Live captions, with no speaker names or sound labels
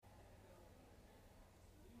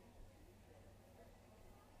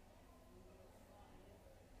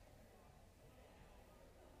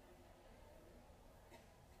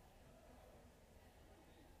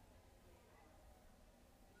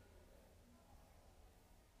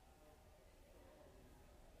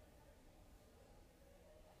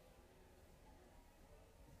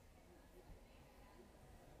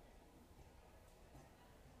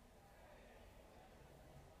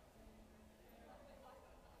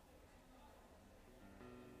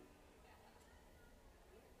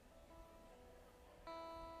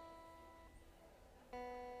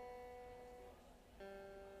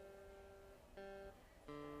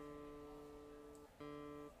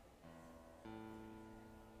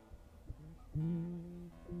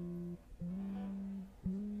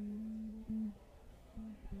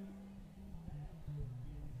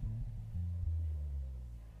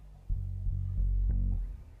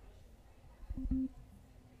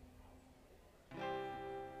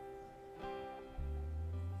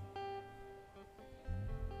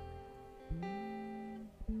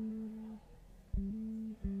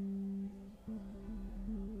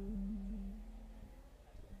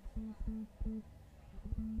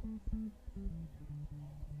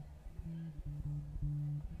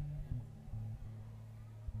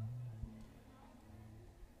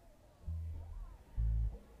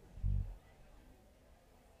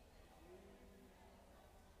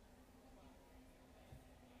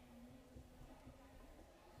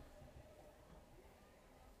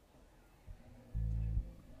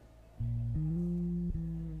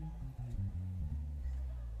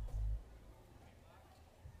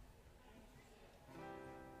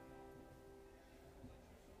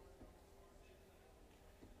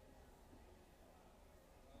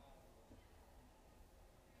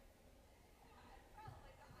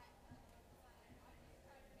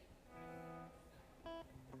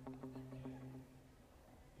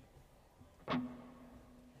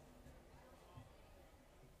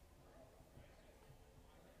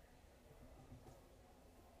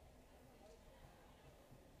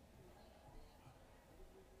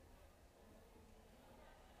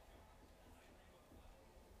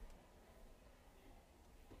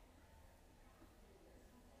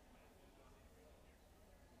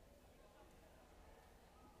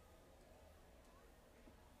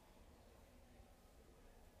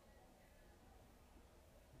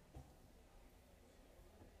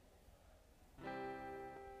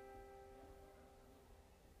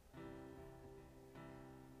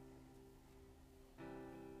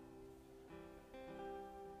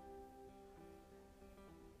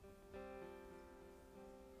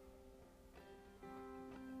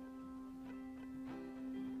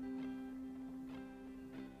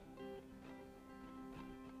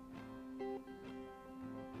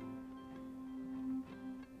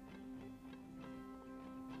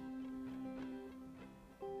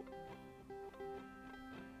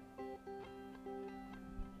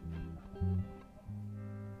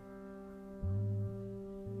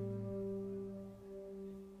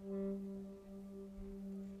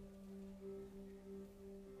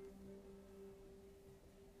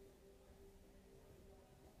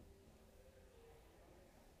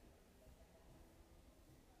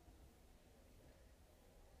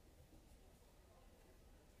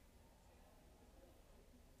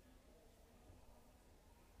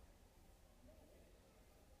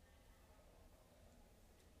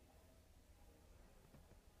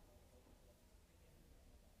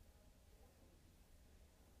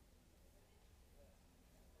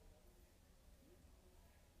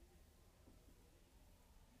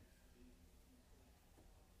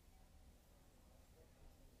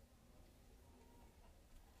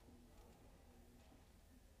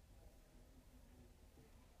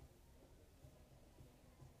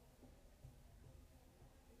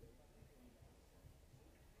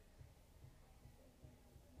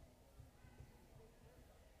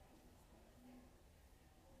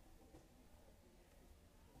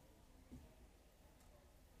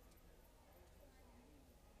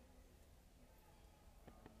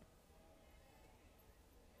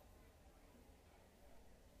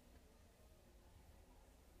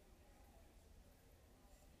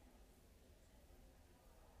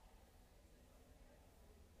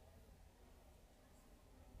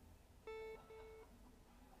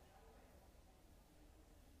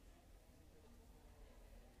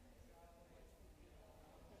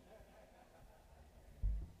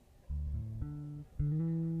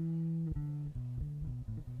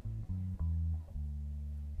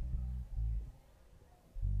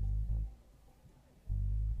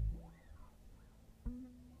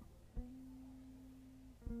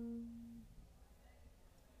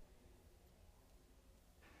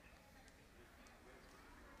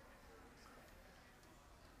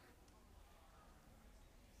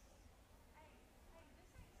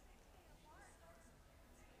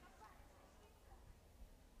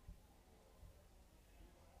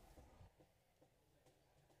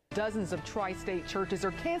Dozens of tri-state churches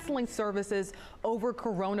are canceling services over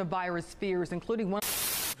coronavirus fears, including one.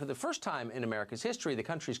 For the first time in America's history, the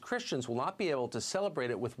country's Christians will not be able to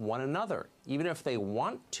celebrate it with one another, even if they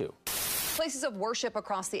want to. Places of worship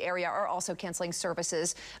across the area are also canceling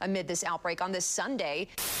services amid this outbreak. On this Sunday,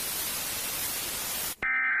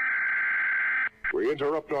 we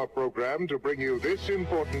interrupt our program to bring you this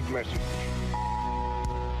important message.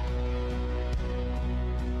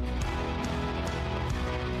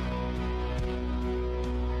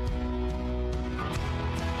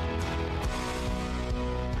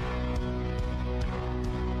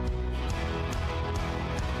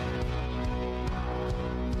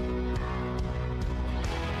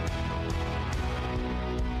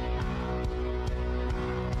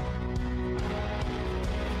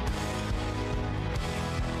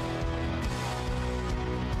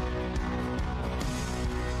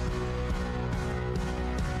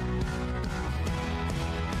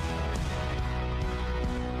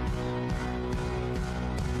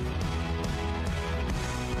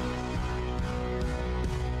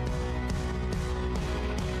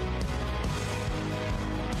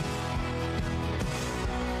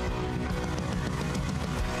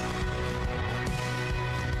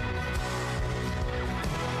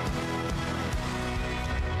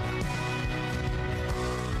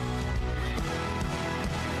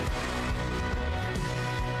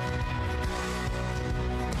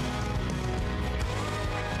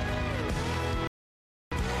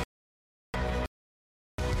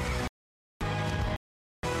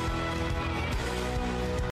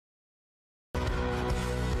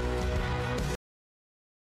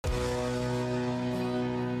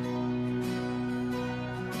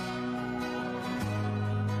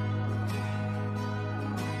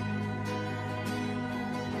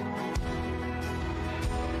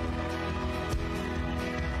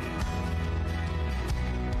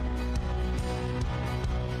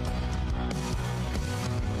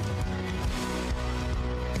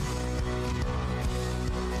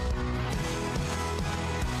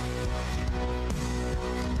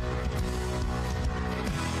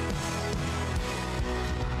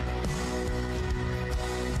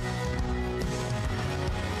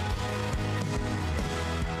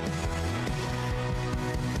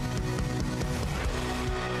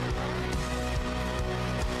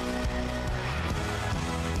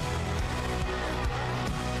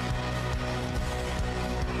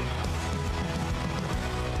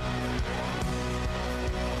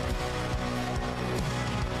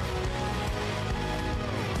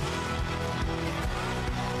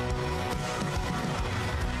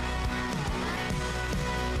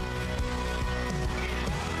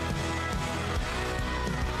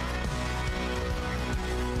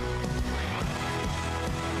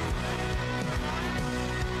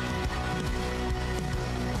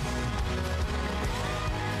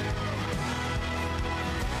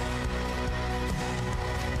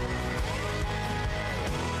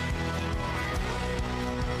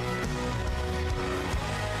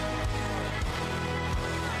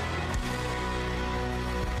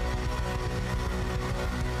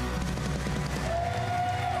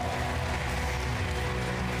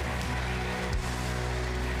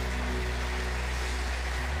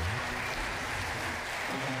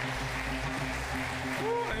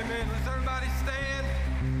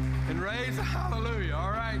 Raise a hallelujah, all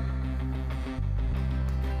right?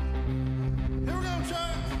 Here we go, church.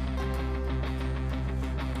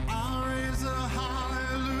 I'll raise a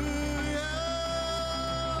hallelujah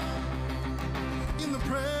in the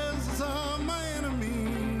presence of my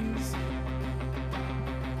enemies.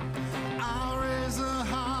 I'll raise a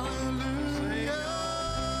hallelujah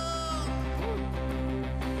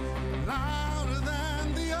louder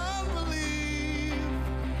than the unbelief.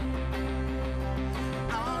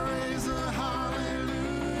 I'll raise a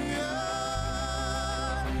hallelujah.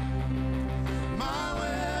 My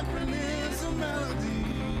weapon is a melody.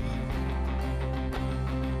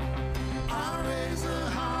 I'll raise a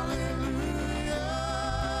hallelujah.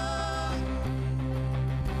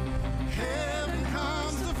 Heaven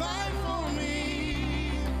comes to fight for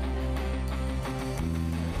me.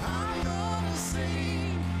 I'm gonna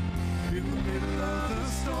sing in the middle of the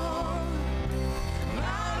storm.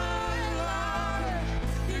 Louder and louder,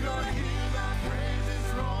 you're gonna hear my praises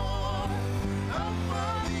roar. Up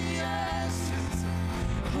from the ashes,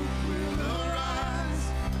 hope will arise.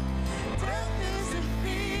 Death is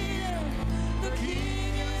defeated, the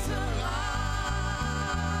King is alive.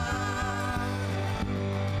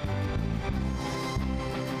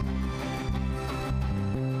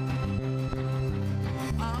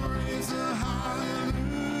 I'll raise a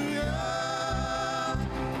hallelujah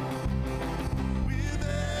with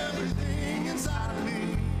everything inside of me.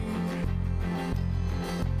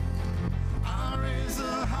 I'll raise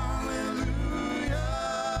a hallelujah.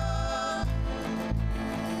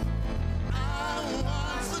 I will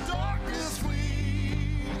watch the darkness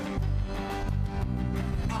flee.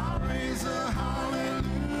 I'll raise a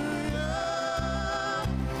hallelujah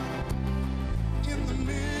in the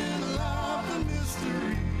middle of the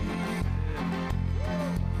mystery.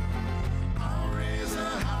 I'll raise a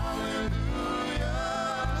hallelujah.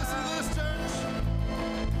 Listen to this, church.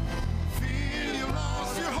 Feel you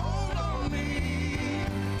lost your hold on me.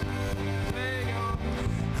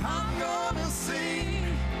 I'm gonna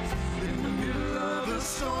sing in the middle of the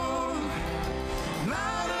storm.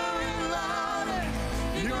 Louder and louder,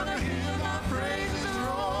 you're gonna hear my praises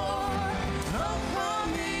roar. Up from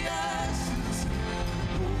the ashes,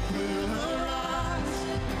 hope will arise.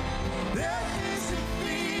 Death is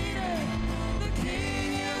defeated, the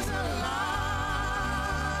King is alive.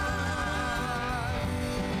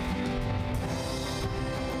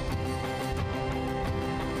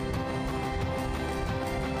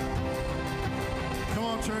 Come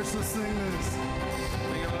on, church, let's sing this.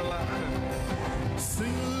 Sing a little louder.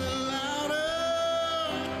 Sing a little louder.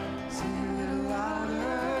 Sing a little louder.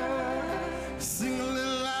 Sing a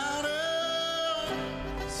little louder.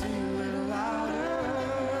 Sing a little louder.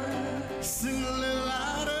 Sing a little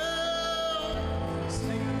louder.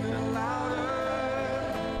 Sing a little louder.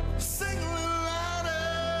 Sing a little louder.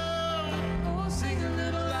 Oh, sing a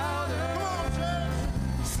little louder. Come on, church.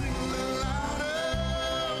 Sing a little louder.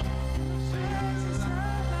 Presence of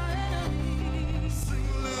my enemies.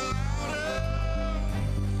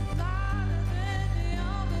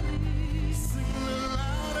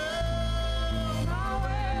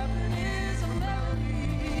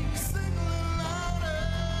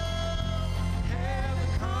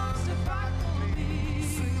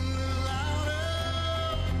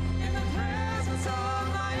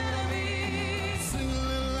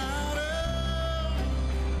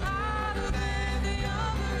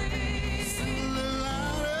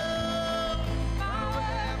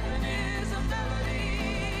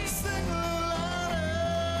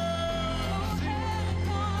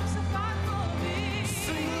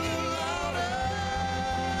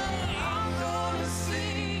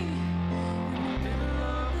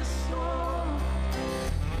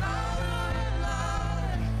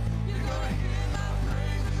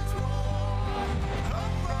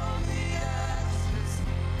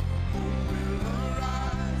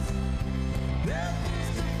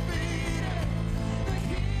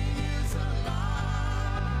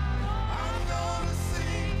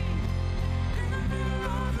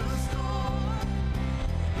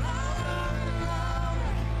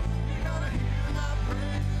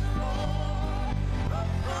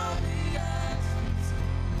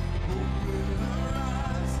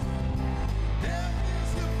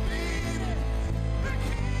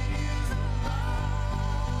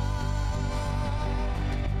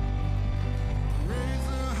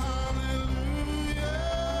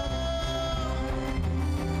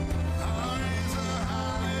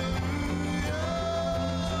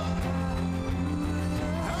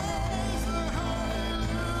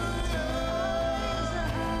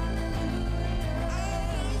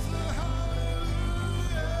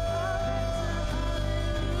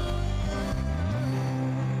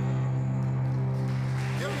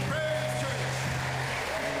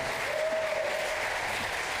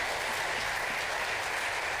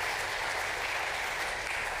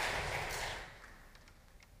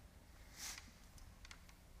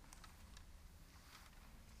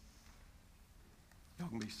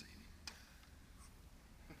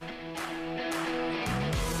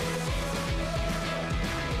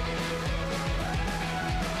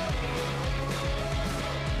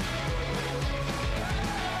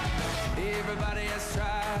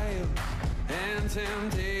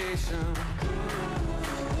 temptation.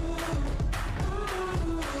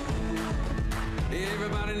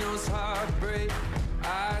 Everybody knows heartbreak,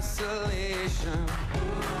 isolation.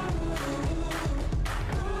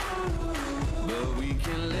 But we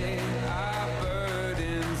can lay our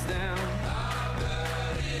burdens down.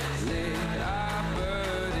 Lay our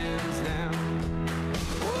burdens down.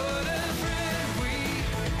 What a friend we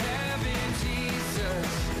have in Jesus.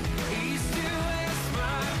 East to west,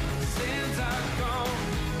 my sins are gone.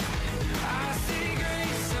 I see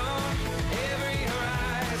grace on every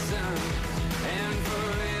horizon, and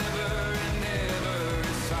forever and ever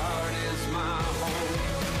His heart is my home.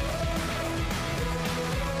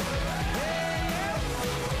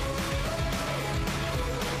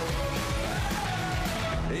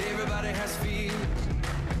 Everybody has fears,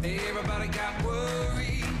 everybody got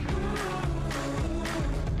worry.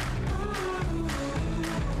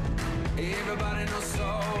 Everybody knows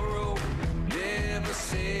sorrow,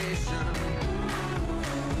 devastation.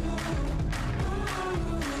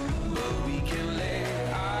 But we can lay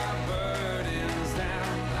our burdens down.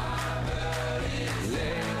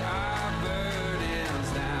 Lay our burdens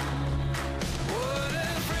down. What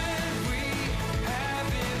a friend we have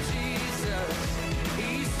in Jesus.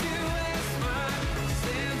 East to west, my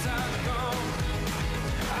sins are gone.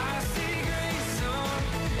 I see grace on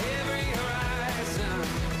every horizon,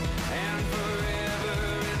 and forever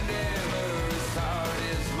and ever His heart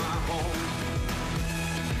is my home.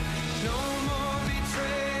 No more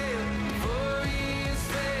betrayal, for He is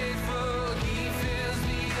faithful. He fills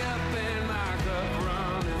me up and my cup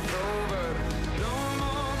runneth over. No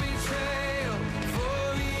more betrayal, for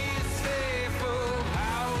He is faithful.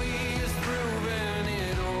 How He has proven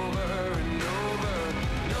it over and over.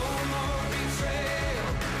 No more betrayal,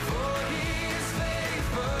 for He is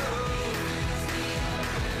faithful.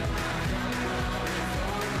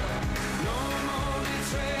 No more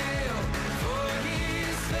betrayal, for He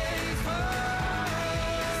is faithful.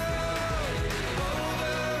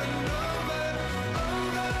 Over and over,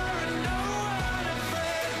 over and over. What a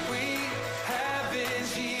friend we have in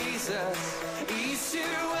Jesus. East to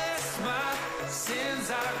west, my sins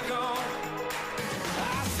are gone.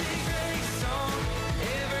 I see grace on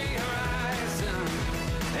every horizon,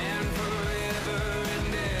 and forever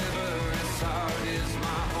and ever His heart is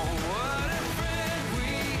my home. What a friend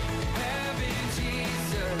we have in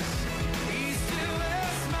Jesus. East to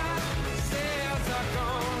west, my sins are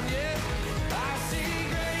gone. Yeah, I see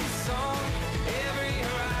grace on every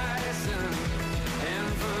horizon, and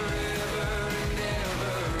forever and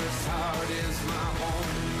ever His heart is my home.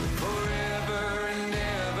 Forever and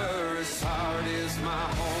ever His heart is my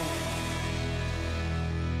home.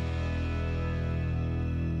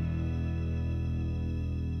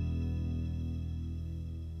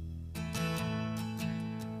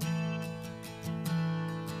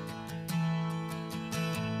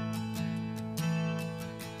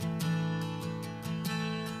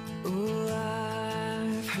 Oh,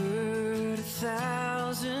 I've heard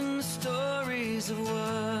 1,000 stories of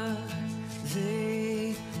what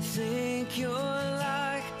they think you're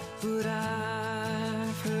like, but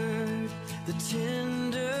I've heard the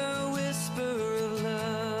tender whisper of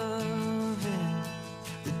love in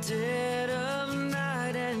the dead of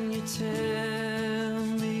night, and you tell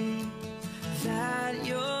me that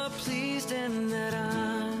you're pleased and that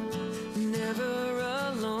I'm never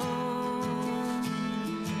alone.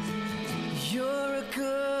 You're a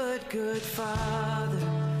good, good Father.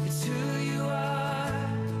 It's who you are.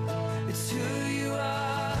 It's who you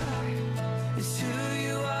are. It's who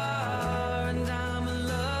you are. And I'm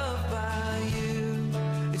loved by you.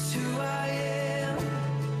 It's who I am.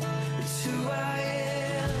 It's who I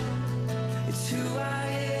am. It's who I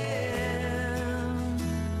am.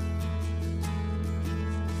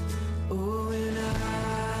 Oh, and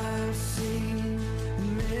I've seen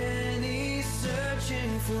many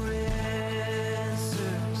searching for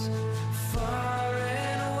answers far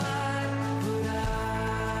and wide, but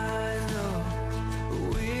I know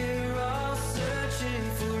we're all searching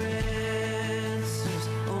for answers.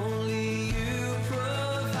 Only you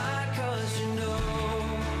provide, 'cause you know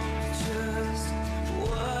just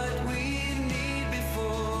what we need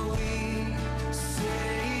before we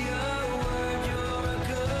say a word. You're a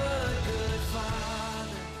good, good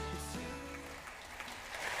Father. It's you.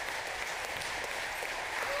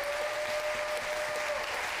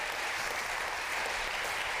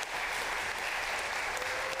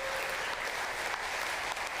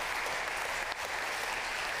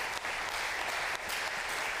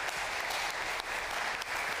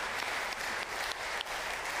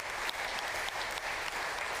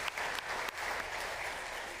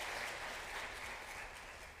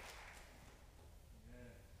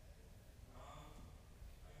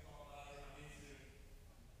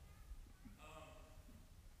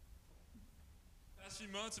 few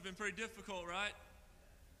months have been pretty difficult, right?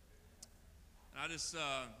 And I just,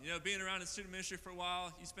 being around in student ministry for a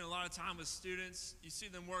while, you spend a lot of time with students. You see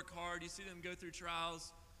them work hard. You see them go through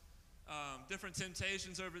trials, different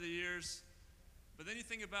temptations over the years. But then you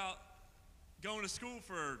think about going to school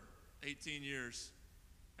for 18 years.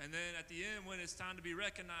 And then at the end, when it's time to be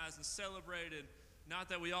recognized and celebrated, not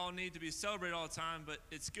that we all need to be celebrated all the time, but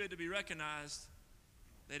it's good to be recognized,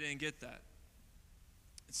 they didn't get that.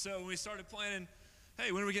 And so when we started planning,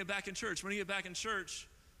 hey, when do we get back in church? When do we get back in church?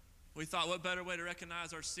 We thought, what better way to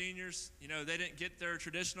recognize our seniors? You know, they didn't get their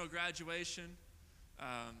traditional graduation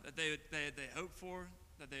that they hoped for,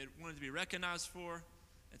 that they wanted to be recognized for.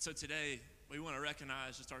 And so today, we want to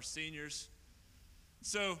recognize just our seniors.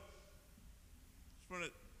 So, just want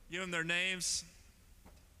to give them their names.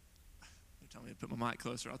 They're telling me to put my mic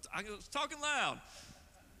closer. I was talking loud.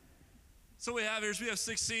 So what we have here is we have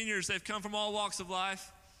 6 seniors. They've come from all walks of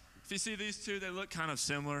life. If you see these two, they look kind of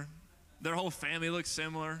similar. Their whole family looks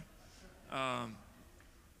similar.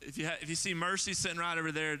 If you see Mercy sitting right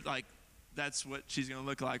over there, like that's what she's going to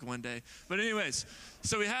look like one day. But anyways,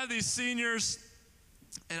 so we have these seniors,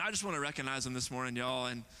 and I just want to recognize them this morning, y'all.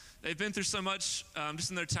 And they've been through so much just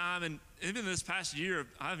in their time. And even this past year,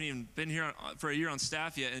 I haven't even been here for a year on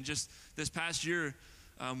staff yet. And just this past year,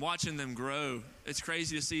 watching them grow, it's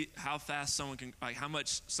crazy to see how fast someone can, like how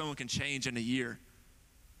much someone can change in a year.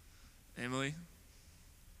 Emily,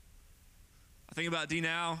 I think about D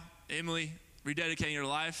now. Emily, rededicating your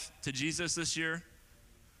life to Jesus this year.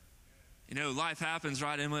 You know, life happens,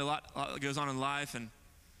 right, Emily? A lot goes on in life, and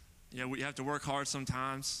you know, we have to work hard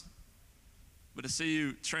sometimes. But to see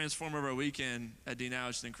you transform over a weekend at D now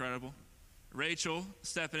is just incredible. Rachel,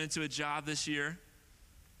 stepping into a job this year.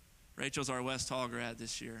 Rachel's our West Hall grad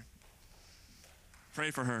this year.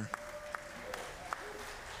 Pray for her.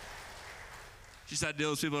 She's had to deal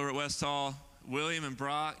with people over at West Hall. William and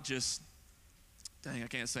Brock, just, dang, I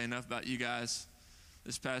can't say enough about you guys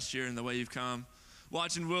this past year and the way you've come.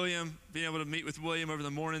 Watching William, being able to meet with William over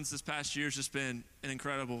the mornings this past year has just been an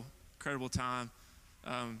incredible time.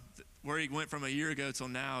 Where he went from a year ago till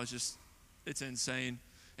now is just, it's insane.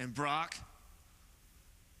 And Brock,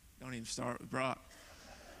 don't even start with Brock.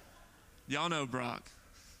 Y'all know Brock.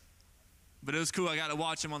 But it was cool. I got to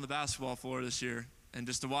watch him on the basketball floor this year. And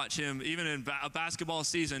just to watch him, even in a basketball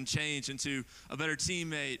season, change into a better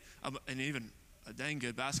teammate and even a dang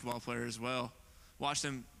good basketball player as well. Watch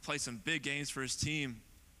him play some big games for his team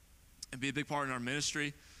and be a big part in our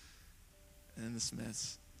ministry. And then the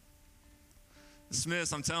Smiths. The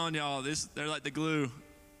Smiths, I'm telling y'all, they're like the glue.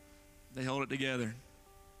 They hold it together.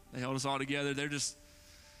 They hold us all together. It's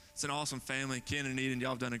an awesome family. Ken and Eden,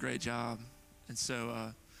 y'all have done a great job. And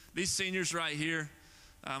so these seniors right here,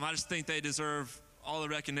 I just think they deserve all the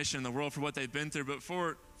recognition in the world for what they've been through. But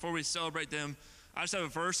before we celebrate them, I just have a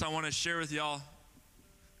verse I want to share with y'all,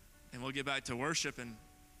 and we'll get back to worship.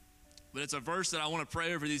 But it's a verse that I want to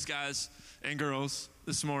pray over these guys and girls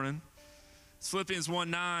this morning. It's Philippians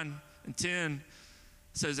 1:9 and 10.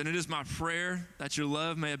 It says, "And it is my prayer that your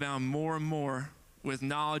love may abound more and more with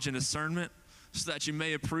knowledge and discernment, so that you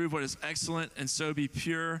may approve what is excellent and so be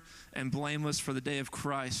pure and blameless for the day of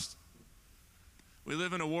Christ." We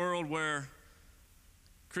live in a world where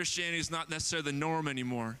Christianity is not necessarily the norm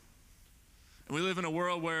anymore. And we live in a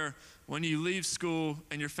world where when you leave school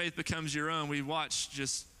and your faith becomes your own, we watch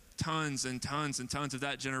just tons and tons and tons of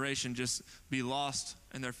that generation just be lost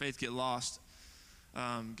and their faith get lost.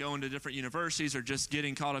 Going to different universities or just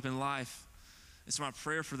getting caught up in life. And so my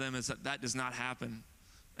prayer for them is that that does not happen,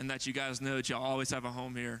 and that you guys know that you'll always have a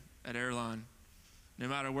home here at Airline. No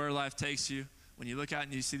matter where life takes you, when you look out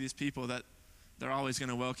and you see these people, that they're always going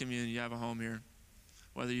to welcome you and you have a home here.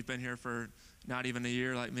 Whether you've been here for not even a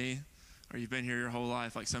year like me, or you've been here your whole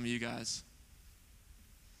life like some of you guys.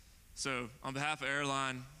 So on behalf of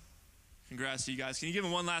Airline, congrats to you guys. Can you give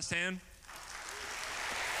them one last hand?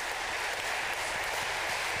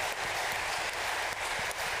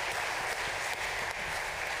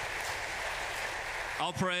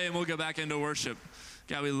 I'll pray and we'll go back into worship.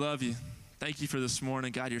 God, we love you. Thank you for this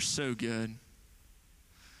morning. God, you're so good.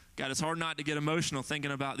 God, it's hard not to get emotional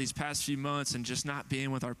thinking about these past few months and just not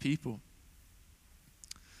being with our people.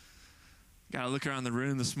 God, I look around the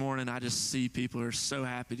room this morning, I just see people who are so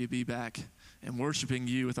happy to be back and worshiping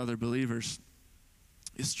you with other believers.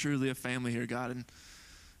 It's truly a family here, God, and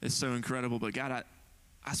it's so incredible. But God,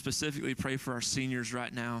 I specifically pray for our seniors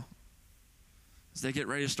right now as they get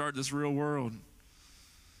ready to start this real world.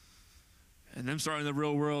 And them starting the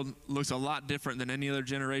real world looks a lot different than any other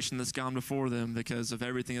generation that's gone before them because of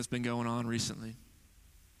everything that's been going on recently.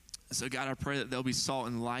 So God, I pray that they'll be salt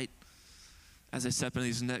and light as they step into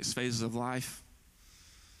these next phases of life.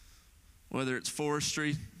 whether it's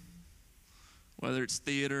forestry, whether it's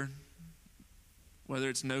theater, whether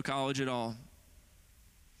it's no college at all.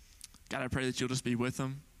 God, I pray that you'll just be with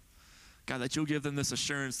them. God, that you'll give them this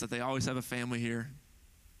assurance that they always have a family here,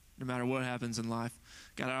 no matter what happens in life.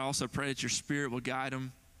 God, I also pray that your Spirit will guide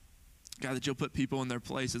them. God, that you'll put people in their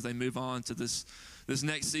place as they move on to this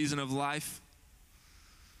next season of life.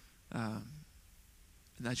 And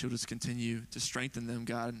that you'll just continue to strengthen them,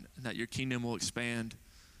 God, and that your kingdom will expand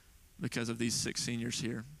because of these 6 seniors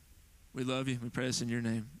here. We love you. We pray this in your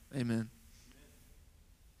name. Amen.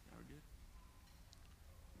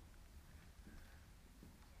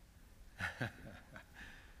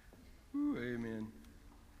 Ooh, amen.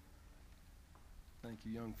 Thank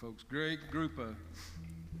you, young folks. Great group of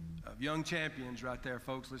young champions right there,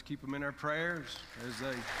 folks. Let's keep them in our prayers as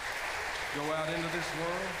they go out into this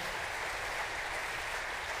world.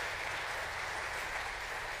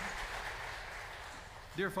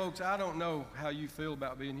 Dear folks, I don't know how you feel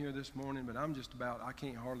about being here this morning, but I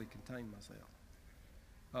can't hardly contain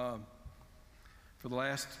myself. For the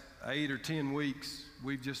last 8 or 10 weeks,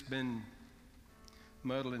 we've just been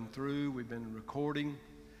muddling through. We've been recording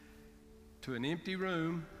to an empty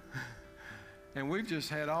room, and we've just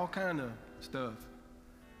had all kind of stuff.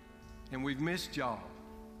 And we've missed y'all.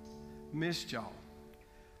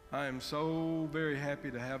 I am so very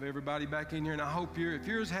happy to have everybody back in here, and I hope if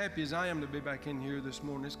you're as happy as I am to be back in here this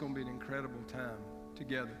morning, it's going to be an incredible time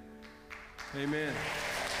together. Amen.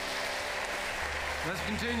 Let's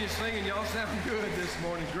continue singing. Y'all sound good this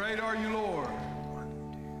morning. Great are you, Lord. 1,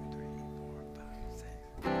 2, 3, 4, 5, 6.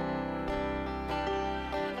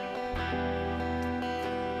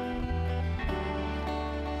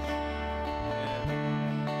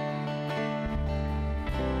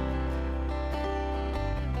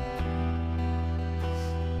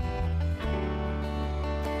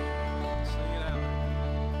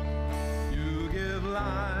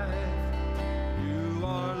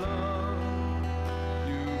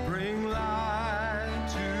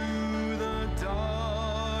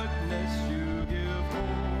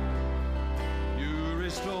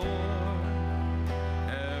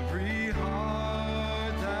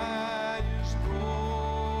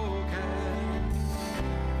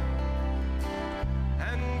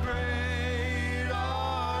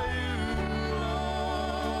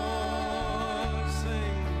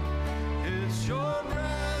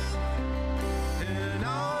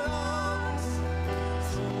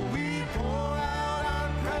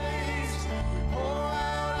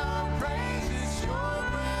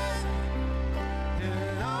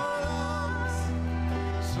 In our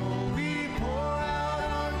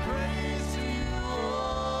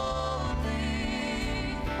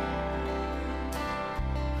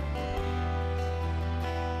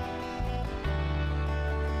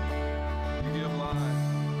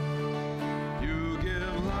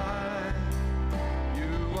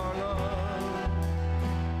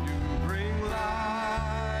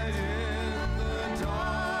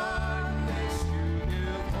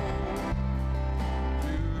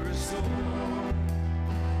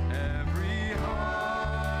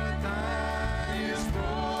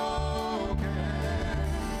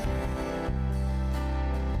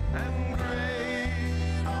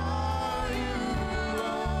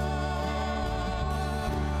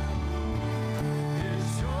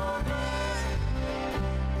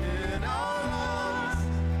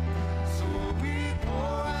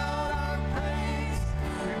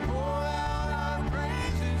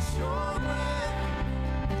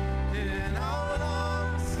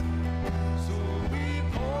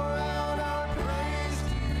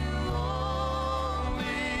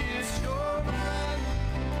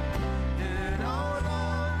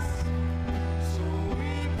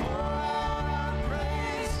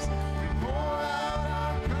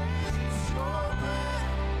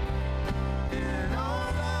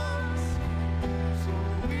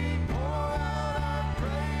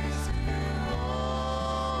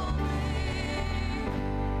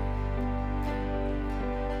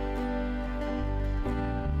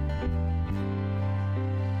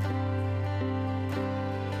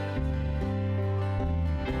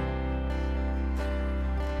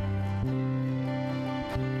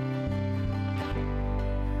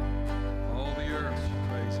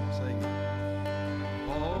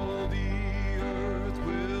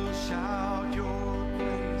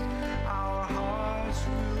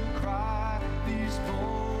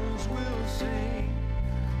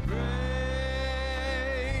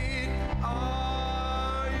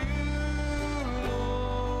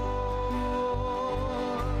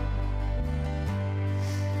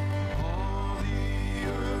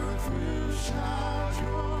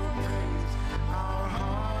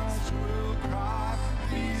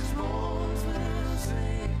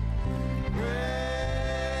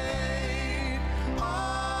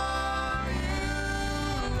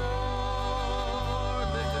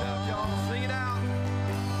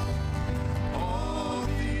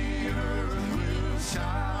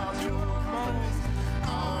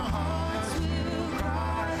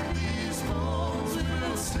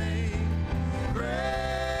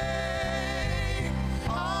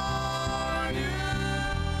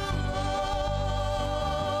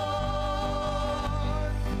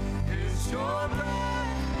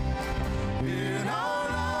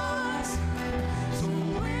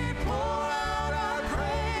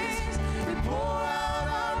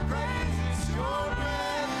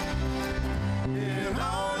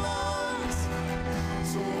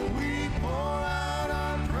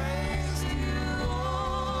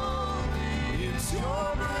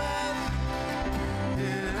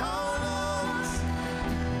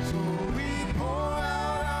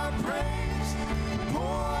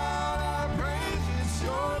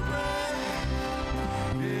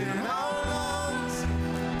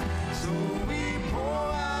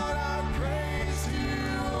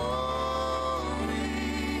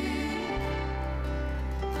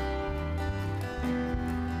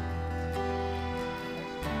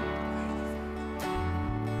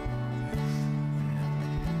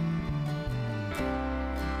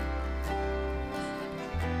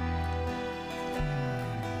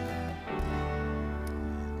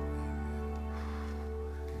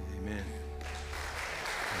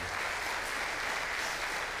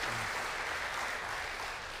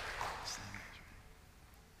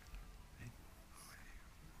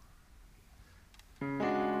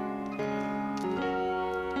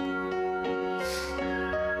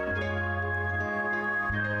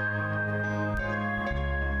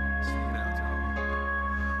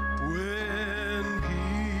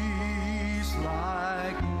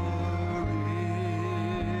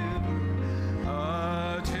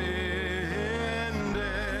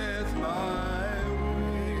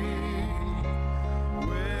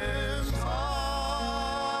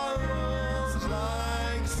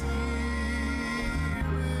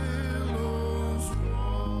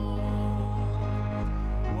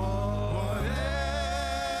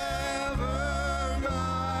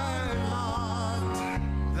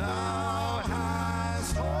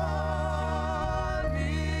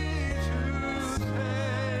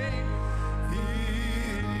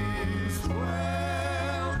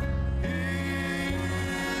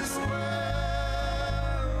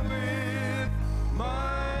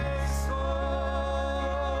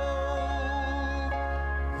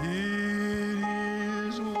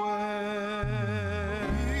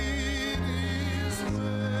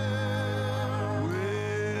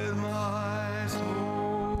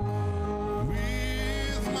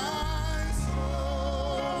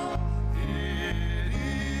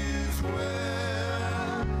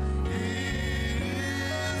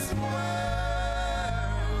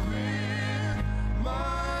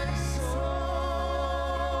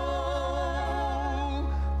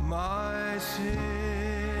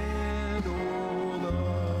shed all the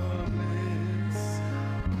bliss.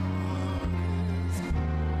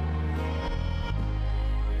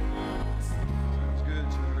 Sounds good,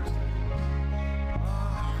 church.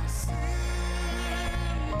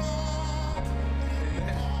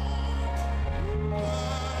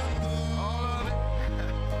 All of it.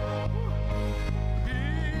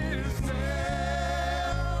 Is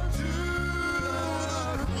nailed to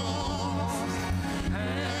the cross,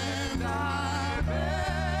 and I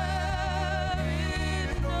bear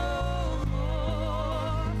it no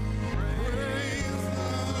more. Praise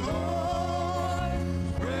the Lord,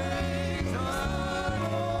 praise the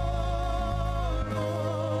Lord,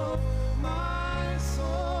 oh my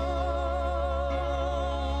soul.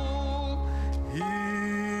 It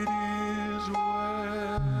is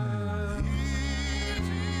well, it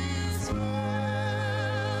is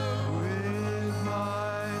well with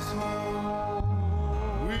my soul,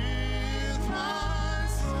 with my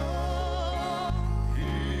soul.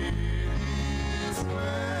 It is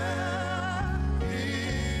well,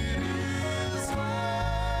 it is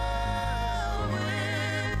well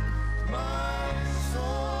with my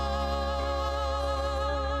soul.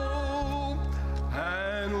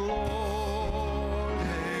 And Lord,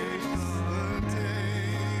 haste the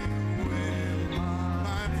day when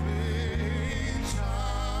my faith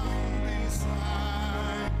shall be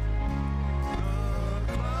sight. The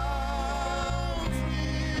clouds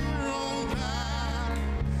will roll back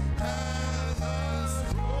as a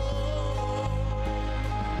scroll.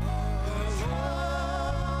 The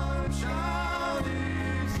sun shall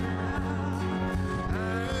descend,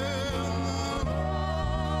 and the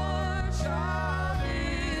Lord shall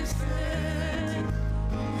descend.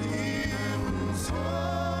 Even so,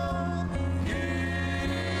 it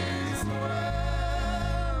is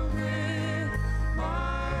well with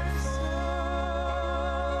my soul.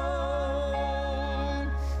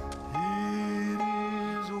 It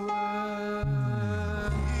is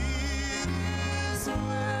well, it is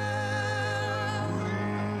well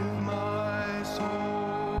with my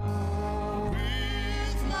soul,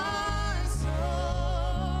 with my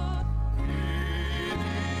soul. It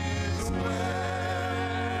is well,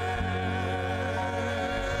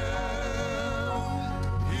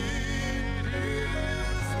 it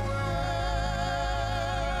is well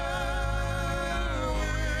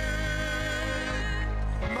with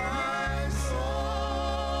my soul.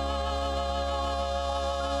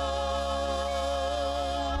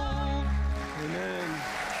 Amen.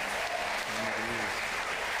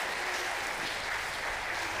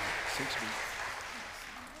 6 weeks.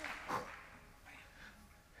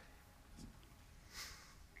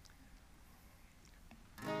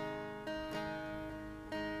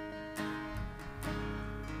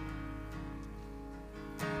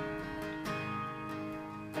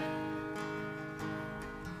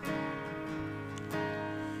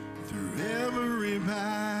 Through every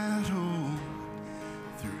battle,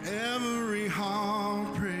 through every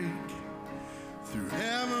heartbreak, through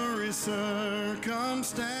every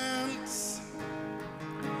circumstance,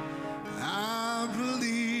 I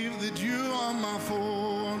believe that you are my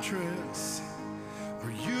fortress,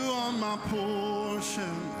 or you are my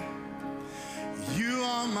portion, you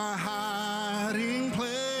are my hiding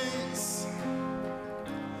place.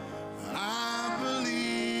 I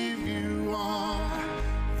believe you are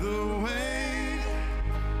the way,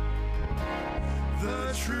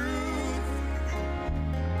 the truth,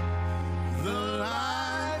 the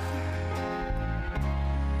life.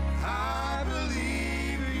 I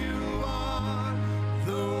believe you are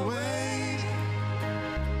the way,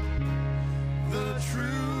 the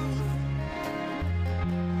truth,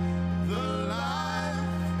 the life.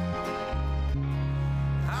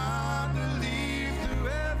 I believe through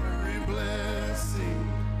every blessing,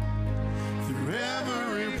 through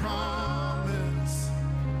every promise,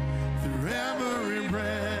 through every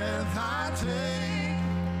breath I take.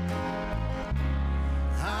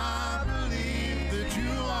 I believe that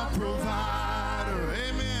you are provider,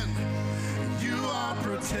 amen. You are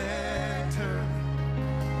protector.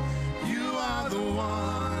 You are the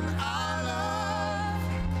one I love.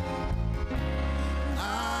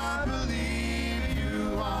 I believe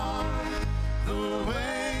you are the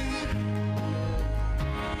way,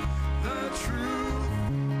 the truth,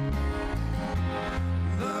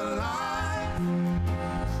 the life.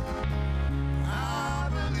 I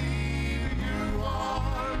believe you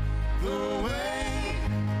are the way,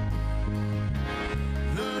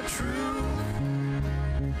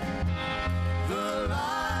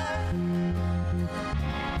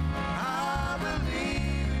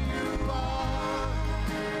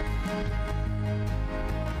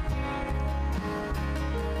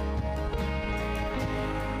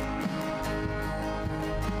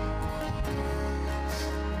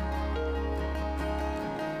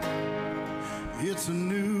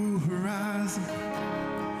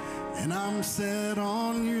 and I'm set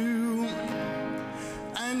on you.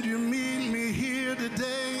 And you meet me here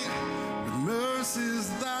today with mercies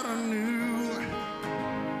that are new.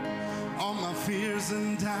 All my fears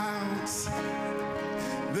and doubts,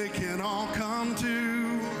 they can all come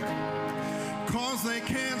to, 'cause they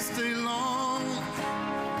can't stay long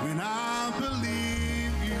when I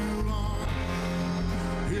believe you, Lord.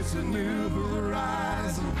 It's a new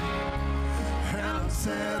horizon, and I'm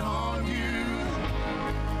set on you.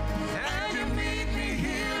 And you meet me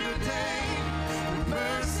here today with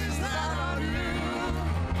mercies that are new.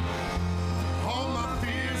 All my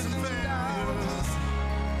fears and failures,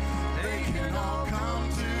 they can all come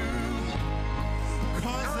to,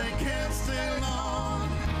 'cause they can't stay long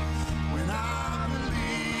when I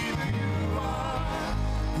believe you are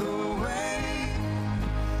the way,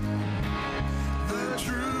 the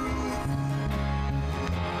truth,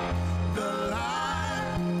 the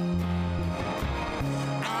life.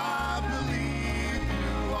 I believe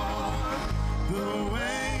you are the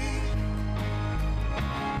way,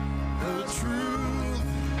 the truth,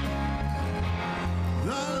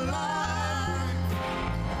 the life.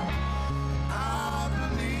 I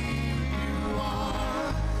believe you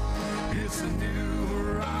are. It's a new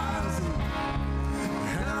horizon,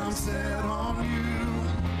 and I'm set on you.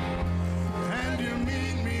 And you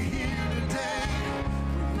meet me here today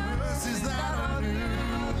with mercies that are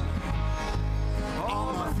new.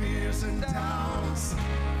 All my fears and doubts,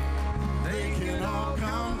 they can all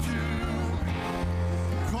come true,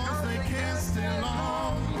 'cause they can't stay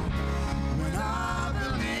long when I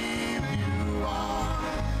believe you are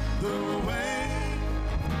the way,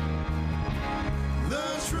 the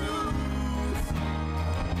truth,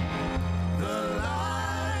 the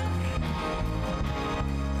life.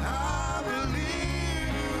 I believe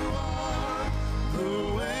you are the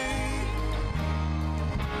way,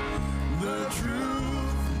 the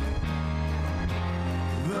truth,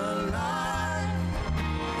 the life.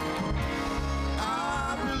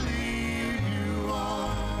 I believe you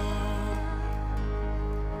are.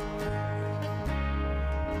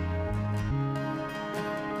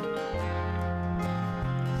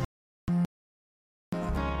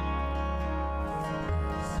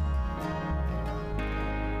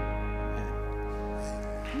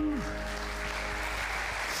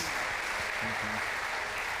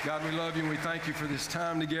 God, we love you and we thank you for this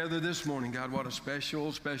time together this morning. God, what a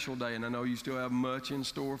special, special day. And I know you still have much in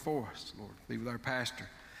store for us, Lord. Be with our pastor.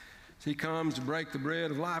 As he comes to break the bread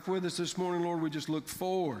of life with us this morning, Lord, we just look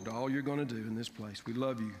forward to all you're going to do in this place. We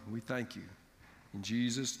love you. We thank you. In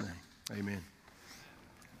Jesus' name, amen.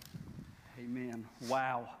 Amen.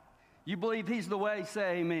 Wow. You believe he's the way,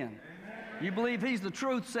 say amen. Amen. You believe he's the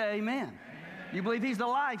truth, say amen. Amen. You believe he's the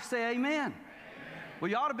life, say amen. Amen. Well,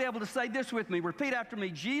 you ought to be able to say this with me. Repeat after me.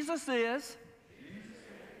 Jesus is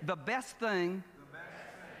the best thing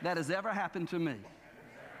that has ever happened to me.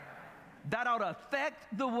 That ought to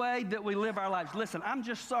affect the way that we live our lives. Listen, I'm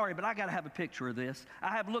just sorry, but I got to have a picture of this. I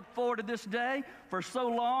have looked forward to this day for so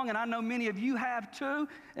long, and I know many of you have too.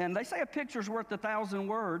 And they say a picture's worth 1,000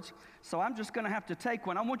 words, so I'm just going to have to take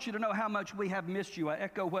one. I want you to know how much we have missed you. I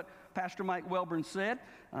echo what Pastor Mike Welburn said.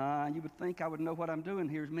 You would think I would know what I'm doing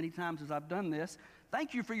here as many times as I've done this.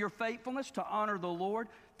 Thank you for your faithfulness to honor the Lord.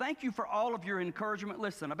 Thank you for all of your encouragement.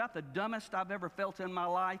 Listen, about the dumbest I've ever felt in my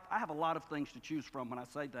life, I have a lot of things to choose from when I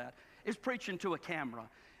say that, is preaching to a camera.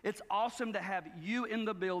 It's awesome to have you in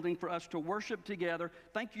the building for us to worship together.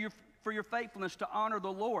 Thank you for your faithfulness to honor the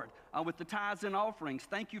Lord with the tithes and offerings.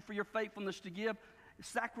 Thank you for your faithfulness to give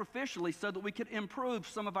sacrificially so that we could improve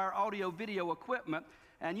some of our audio-video equipment.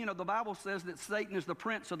 And you know, the Bible says that Satan is the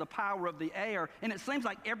prince of the power of the air, and it seems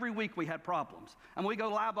like every week we had problems. And we go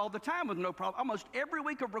live all the time with no problem. Almost every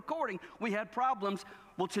week of recording, we had problems.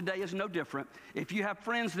 Well, today is no different. If you have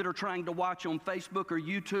friends that are trying to watch on Facebook or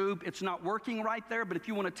YouTube, it's not working right there, but if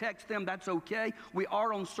you want to text them, that's okay. We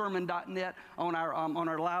are on sermon.net on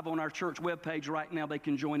our live on our church webpage right now. They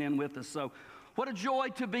can join in with us. So what a joy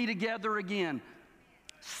to be together again.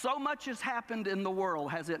 So much has happened in the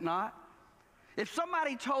world, has it not? If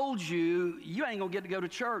somebody told you, you ain't gonna get to go to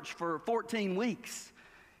church for 14 weeks,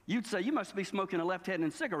 you'd say, you must be smoking a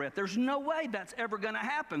left-handed cigarette. There's no way that's ever gonna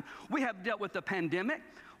happen. We have dealt with the pandemic.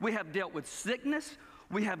 We have dealt with sickness.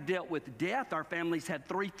 We have dealt with death. Our family's had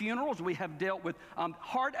 3 funerals. We have dealt with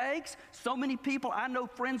heartaches. So many people, I know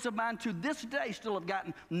friends of mine to this day still have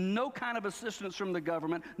gotten no kind of assistance from the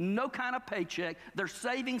government, no kind of paycheck. Their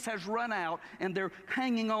savings has run out, and they're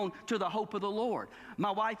hanging on to the hope of the Lord.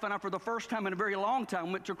 My wife and I, for the first time in a very long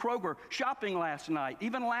time, went to Kroger shopping last night.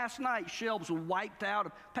 Even last night, shelves were wiped out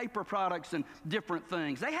of paper products and different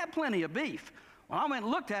things. They had plenty of beef. Well, I went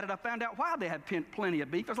and looked at it. I found out why they had plenty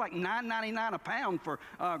of beef. It was like $9.99 a pound for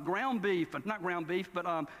ground beef, not ground beef, but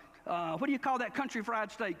what do you call that country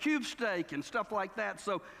fried steak? Cube steak and stuff like that.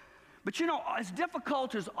 So, but you know, as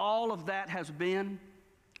difficult as all of that has been,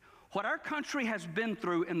 what our country has been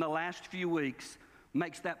through in the last few weeks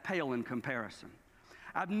makes that pale in comparison.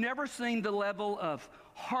 I've never seen the level of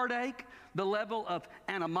heartache, the level of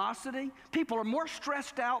animosity. People are more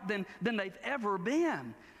stressed out than they've ever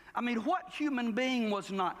been. I mean, what human being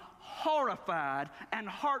was not horrified and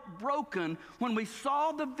heartbroken when we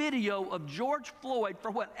saw the video of George Floyd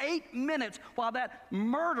for 8 minutes while that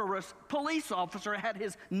murderous police officer had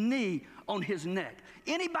his knee on his neck?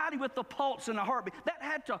 Anybody with a pulse and a heartbeat, that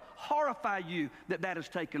had to horrify you that has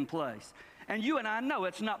taken place. And you and I know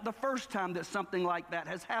it's not the first time that something like that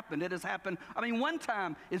has happened. It has happened, I mean, one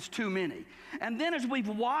time is too many. And then as we've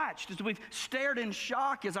watched, as we've stared in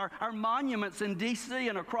shock, as our monuments in D.C.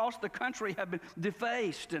 and across the country have been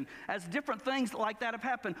defaced, and as different things like that have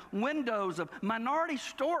happened, windows of minority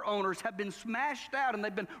store owners have been smashed out and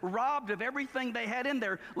they've been robbed of everything they had in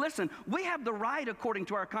there. Listen, we have the right, according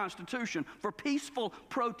to our Constitution, for peaceful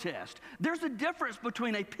protest. There's a difference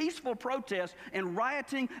between a peaceful protest and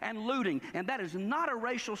rioting and looting. And that is not a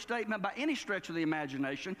racial statement by any stretch of the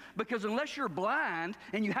imagination, because unless you're blind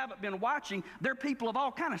and you haven't been watching, there are people of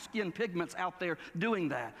all kind of skin pigments out there doing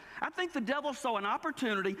that. I think the devil saw an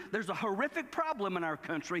opportunity. There's a horrific problem in our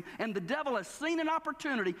country, and the devil has seen an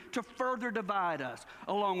opportunity to further divide us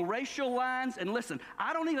along racial lines. And listen,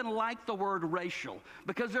 I don't even like the word racial,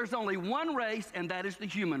 because there's only one race, and that is the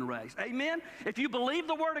human race. Amen? If you believe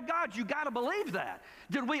the Word of God, you got to believe that.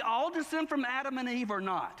 Did we all descend from Adam and Eve or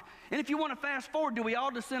not? And if you want to fast forward, do we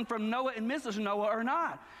all descend from Noah and Mrs. Noah or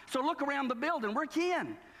not? So look around the building. We're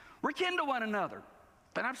kin. We're kin to one another.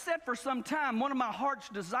 And I've said for some time, one of my heart's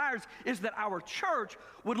desires is that our church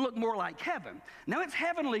would look more like heaven. Now, it's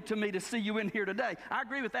heavenly to me to see you in here today. I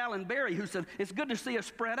agree with Alan Berry, who said, it's good to see us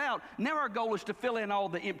spread out. Now our goal is to fill in all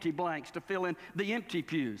the empty blanks, to fill in the empty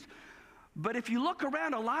pews. But if you look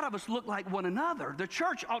around, a lot of us look like one another. The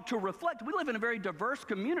church ought to reflect. We live in a very diverse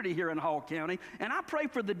community here in Hall County, and I pray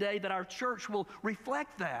for the day that our church will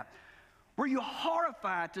reflect that. Were you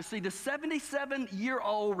horrified to see the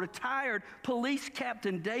 77-year-old retired police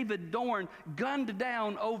captain David Dorn gunned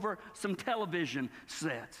down over some television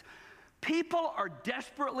sets? People are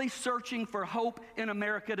desperately searching for hope in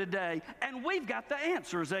America today, and we've got the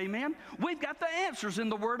answers, amen? We've got the answers in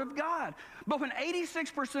the Word of God. But when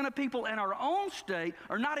 86% of people in our own state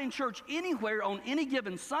are not in church anywhere on any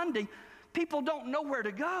given Sunday, people don't know where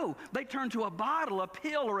to go. They turn to a bottle, a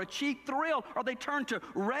pill, or a cheap thrill, or they turn to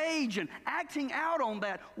rage and acting out on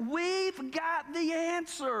that. We've got the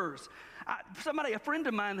answers. A friend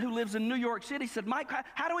of mine who lives in New York City said, Mike,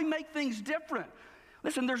 how do we make things different?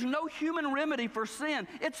 Listen, there's no human remedy for sin.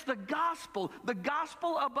 It's the gospel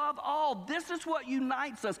above all. This is what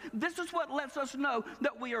unites us. This is what lets us know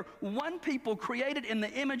that we are one people created in the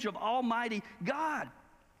image of Almighty God.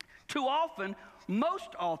 Too often, most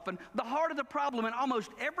often, the heart of the problem in almost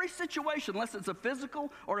every situation, unless it's a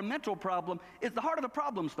physical or a mental problem, is the heart of the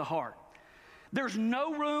problem's the heart. There's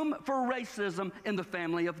no room for racism in the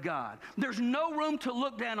family of God. There's no room to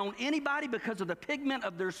look down on anybody because of the pigment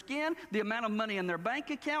of their skin, the amount of money in their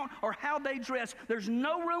bank account, or how they dress. There's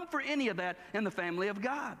no room for any of that in the family of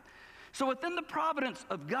God. So within the providence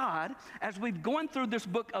of God, as we've gone through this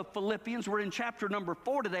book of Philippians, we're in chapter number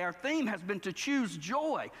 4 today. Our theme has been to choose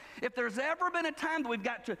joy. If there's ever been a time that we've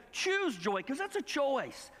got to choose joy, because that's a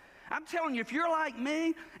choice. I'm telling you, if you're like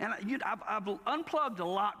me, and I've unplugged a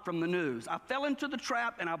lot from the news. I fell into the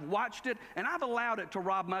trap, and I've watched it, and I've allowed it to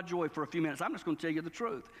rob my joy for a few minutes. I'm just going to tell you the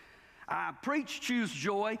truth. I preach choose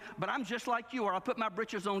joy, but I'm just like you, or I put my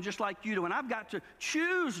britches on just like you do, and I've got to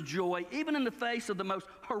choose joy even in the face of the most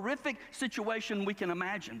horrific situation we can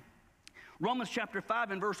imagine. Romans chapter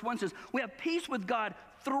 5 and verse 1 says, we have peace with God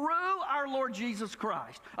through our Lord Jesus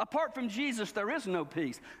Christ. Apart from Jesus, there is no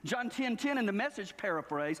peace. John 10:10 in the Message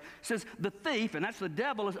paraphrase says, the thief, and that's the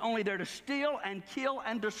devil, is only there to steal and kill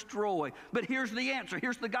and destroy. But here's the answer.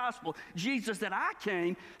 Here's the gospel. Jesus said, I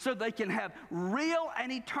came so they can have real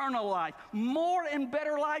and eternal life, more and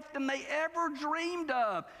better life than they ever dreamed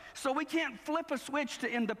of. So we can't flip a switch to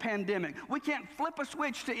end the pandemic. We can't flip a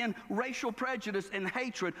switch to end racial prejudice and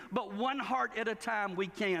hatred, but one heart at a time we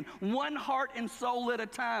can. One heart and soul at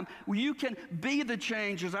a time. You can be the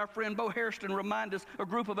change, as our friend Bo Hairston reminded us, a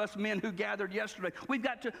group of us men who gathered yesterday. We've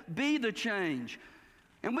got to be the change.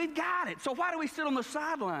 And we've got it. So why do we sit on the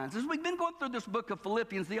sidelines? As we've been going through this book of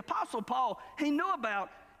Philippians, the Apostle Paul, he knew about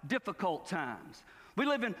difficult times. We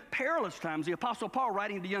live in perilous times. The Apostle Paul,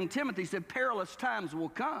 writing to young Timothy, said perilous times will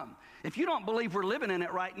come. If you don't believe we're living in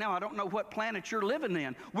it right now, I don't know what planet you're living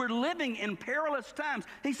in. We're living in perilous times.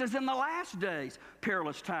 He says in the last days,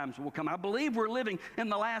 perilous times will come. I believe we're living in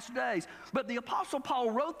the last days. But the Apostle Paul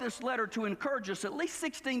wrote this letter to encourage us at least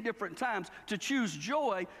 16 different times to choose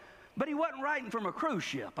joy. But he wasn't writing from a cruise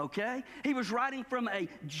ship, okay? He was writing from a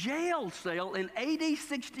jail cell in AD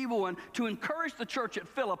 61 to encourage the church at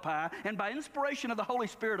Philippi, and by inspiration of the Holy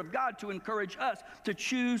Spirit of God to encourage us to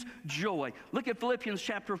choose joy. Look at Philippians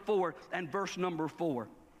chapter 4 and verse number 4.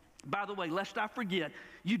 By the way, lest I forget,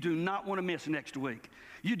 you do not want to miss next week.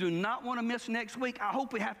 You do not want to miss next week. I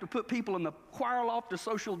hope we have to put people in the choir loft to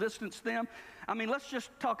social distance them. I mean, let's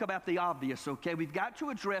just talk about the obvious, okay? We've got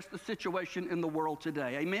to address the situation in the world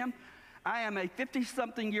today, amen? I am a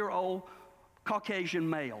 50-something-year-old Caucasian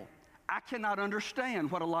male. I cannot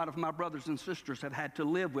understand what a lot of my brothers and sisters have had to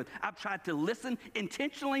live with. I've tried to listen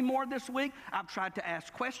intentionally more this week. I've tried to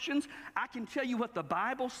ask questions. I can tell you what the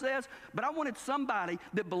Bible says, but I wanted somebody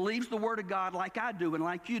that believes the Word of God like I do and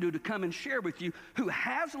like you do to come and share with you who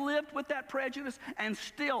has lived with that prejudice and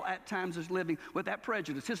still at times is living with that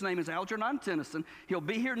prejudice. His name is Algernon Tennyson. He'll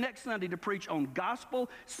be here next Sunday to preach on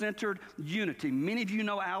gospel-centered unity. Many of you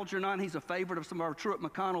know Algernon. He's a favorite of some of our Truett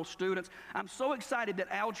McConnell students. I'm so excited that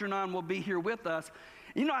Algernon will be here with us.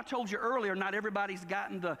 You know, I told you earlier, not everybody's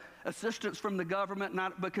gotten the assistance from the government,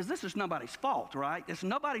 because this is nobody's fault, right? It's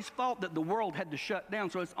nobody's fault that the world had to shut down,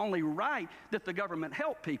 so it's only right that the government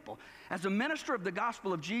help people. As a minister of the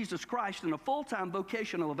gospel of Jesus Christ and a full-time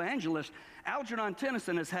vocational evangelist, Algernon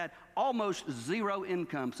Tennyson has had almost zero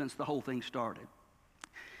income since the whole thing started.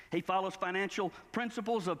 He follows financial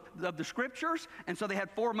principles of the Scriptures, and so they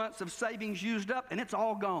had 4 months of savings used up, and it's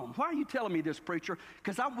all gone. Why are you telling me this, preacher?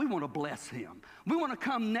 Because we want to bless him. We want to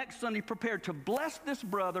come next Sunday prepared to bless this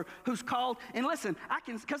brother who's called. And listen,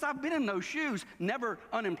 because I've been in those shoes, never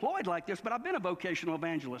unemployed like this, but I've been a vocational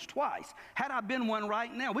evangelist twice. Had I been one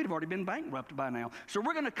right now, we'd have already been bankrupt by now. So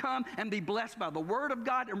we're going to come and be blessed by the Word of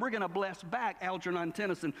God, and we're going to bless back Algernon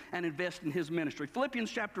Tennyson and invest in his ministry.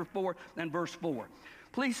 Philippians chapter 4 and verse 4.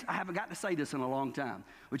 Please, I haven't got to say this in a long time.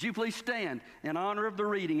 Would you please stand in honor of the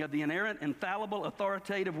reading of the inerrant, infallible,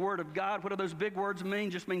 authoritative Word of God? What do those big words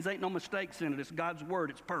mean? Just means ain't no mistakes in it. It's God's Word.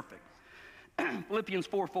 It's perfect. Philippians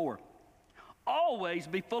 4:4. Always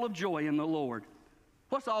be full of joy in the Lord.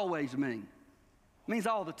 What's always mean? It means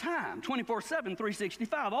all the time, 24/7,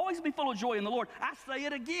 365. Always be full of joy in the Lord. I say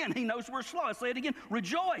it again. He knows we're slow. I say it again.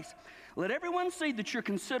 Rejoice. Let everyone see that you're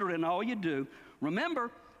considerate in all you do.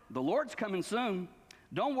 Remember, the Lord's coming soon.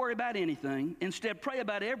 Don't worry about anything. Instead, pray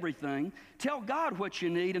about everything. Tell God what you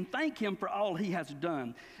need and thank Him for all He has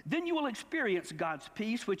done. Then you will experience God's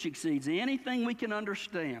peace, which exceeds anything we can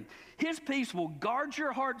understand. His peace will guard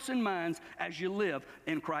your hearts and minds as you live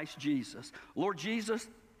in Christ Jesus. Lord Jesus,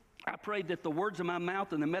 I pray that the words of my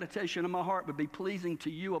mouth and the meditation of my heart would be pleasing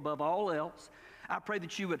to you above all else. I pray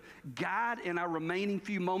that you would guide in our remaining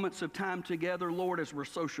few moments of time together, Lord, as we're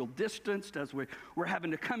social distanced, as we're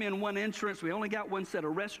having to come in one entrance. We only got one set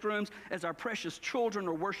of restrooms. As our precious children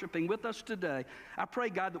are worshiping with us today, I pray,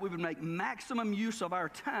 God, that we would make maximum use of our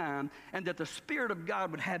time and that the Spirit of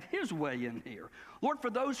God would have His way in here. Lord,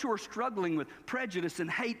 for those who are struggling with prejudice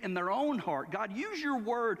and hate in their own heart, God, use your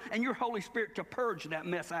word and your Holy Spirit to purge that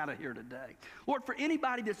mess out of here today. Lord, for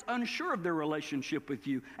anybody that's unsure of their relationship with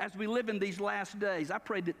you, as we live in these last days, I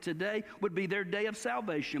pray that today would be their day of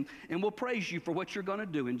salvation, and we'll praise you for what you're going to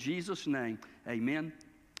do. In Jesus' name, amen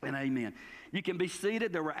and amen. You can be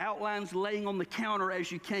seated. There were outlines laying on the counter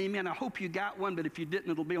as you came in. I hope you got one, but if you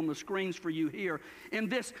didn't, it'll be on the screens for you here. In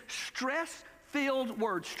this stress-filled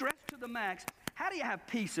word, stress to the max, how do you have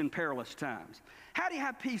peace in perilous times? How do you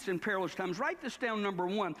have peace in perilous times? Write this down, number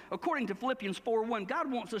one. According to Philippians 4:1,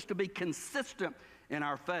 God wants us to be consistent in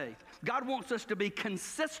our faith. God wants us to be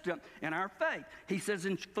consistent in our faith. He says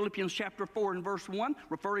in Philippians chapter 4 and verse 1,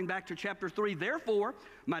 referring back to chapter 3, therefore,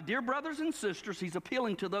 my dear brothers and sisters, he's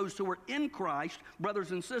appealing to those who are in Christ,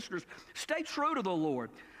 brothers and sisters, stay true to the Lord.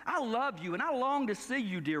 I love you and I long to see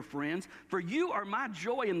you, dear friends, for you are my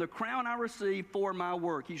joy and the crown I receive for my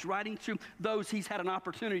work. He's writing to those he's had an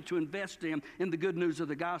opportunity to invest in the good news of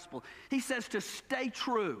the gospel. He says to stay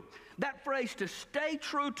true. That phrase, to stay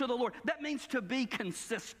true to the Lord, that means to be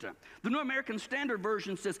consistent. The New American Standard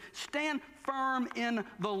Version says, stand firm in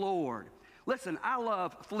the Lord. Listen, I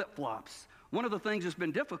love flip-flops. One of the things that's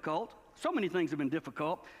been difficult, so many things have been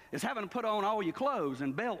difficult, is having to put on all your clothes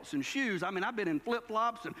and belts and shoes. I mean, I've been in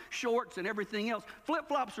flip-flops and shorts and everything else.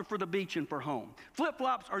 Flip-flops are for the beach and for home.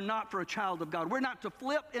 Flip-flops are not for a child of God. We're not to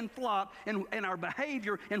flip and flop in our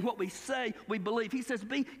behavior and what we say we believe. He says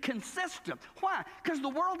be consistent. Why? Because the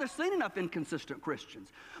world has seen enough inconsistent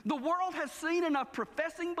Christians. The world has seen enough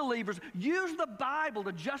professing believers use the Bible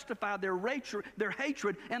to justify their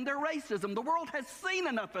hatred and their racism. The world has seen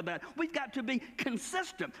enough of that. We've got to be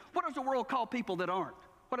consistent. What does the world call people that aren't?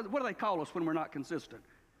 What do they call us when we're not consistent?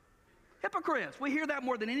 Hypocrites. We hear that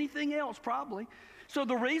more than anything else, probably. So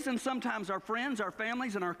the reason sometimes our friends, our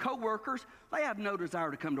families, and our co-workers, they have no desire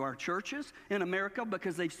to come to our churches in America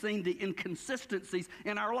because they've seen the inconsistencies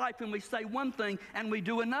in our life, and we say one thing and we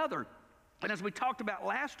do another. And as we talked about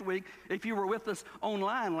last week, if you were with us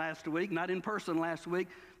online last week, not in person last week,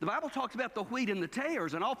 the Bible talks about the wheat and the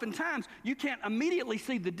tares, and oftentimes you can't immediately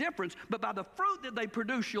see the difference, but by the fruit that they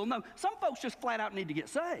produce, you'll know. Some folks just flat out need to get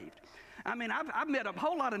saved. I mean, I've met a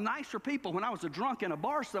whole lot of nicer people when I was a drunk in a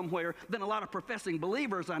bar somewhere than a lot of professing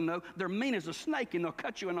believers I know. They're mean as a snake, and they'll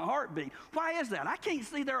cut you in a heartbeat. Why is that? I can't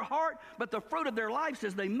see their heart, but the fruit of their life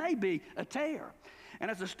says they may be a tare. And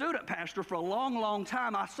as a student pastor for a long, long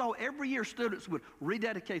time, I saw every year students would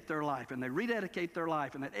rededicate their life, and they rededicate their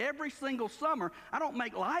life. And that every single summer, I don't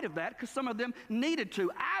make light of that because some of them needed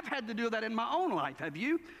to. I've had to do that in my own life. Have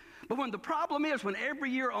you? But when the problem is, when every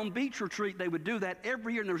year on beach retreat, they would do that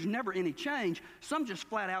every year and there's never any change, some just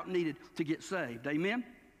flat out needed to get saved. Amen?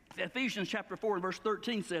 Ephesians chapter 4 and verse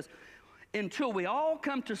 13 says, until we all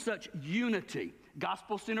come to such unity,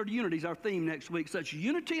 gospel-centered unity is our theme next week, such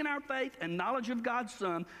unity in our faith and knowledge of God's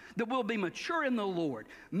Son that we'll be mature in the Lord,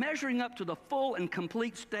 measuring up to the full and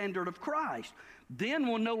complete standard of Christ. Then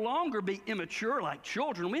we'll no longer be immature like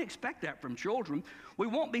children. We expect that from children. We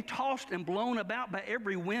won't be tossed and blown about by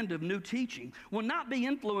every wind of new teaching. We'll not be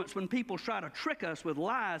influenced when people try to trick us with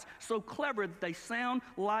lies so clever that they sound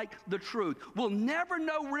like the truth. We'll never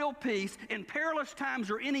know real peace in perilous times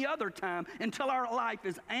or any other time until our life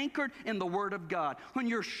is anchored in the Word of God. When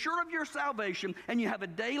you're sure of your salvation and you have a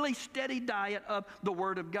daily steady diet of the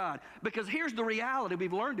Word of God. Because here's the reality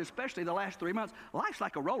we've learned, especially the last 3 months. Life's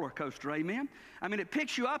like a roller coaster, amen? I mean, it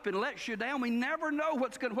picks you up and lets you down. We never know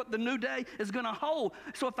what the new day is going to hold.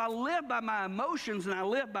 So if I live by my emotions and I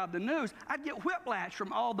live by the news, I'd get whiplash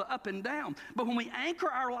from all the up and down. But when we anchor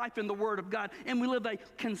our life in the Word of God and we live a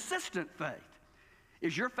consistent faith,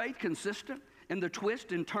 is your faith consistent in the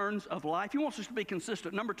twists and turns of life? He wants us to be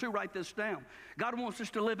consistent. Number 2, write this down. God wants us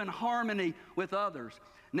to live in harmony with others.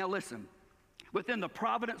 Now listen. Within the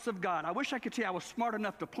providence of God, I wish I could tell you I was smart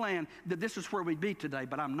enough to plan that this is where we'd be today,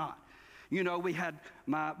 but I'm not. You know, we had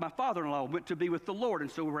my father-in-law went to be with the Lord, and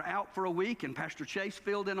so we were out for a week, and Pastor Chase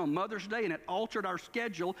filled in on Mother's Day, and it altered our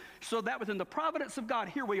schedule so that within the providence of God,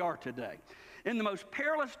 here we are today. In the most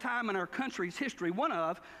perilous time in our country's history,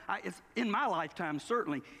 it's in my lifetime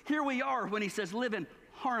certainly, here we are when he says live in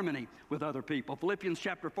harmony with other people. Philippians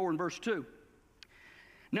chapter 4 and verse 2.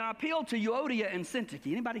 Now I appeal to Euodia and Syntyche.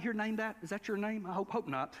 Anybody here name that? Is that your name? I hope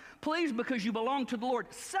not. Please, because you belong to the Lord,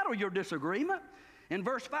 settle your disagreement. In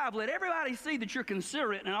verse 5, let everybody see that you're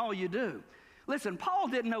considerate in all you do. Listen, Paul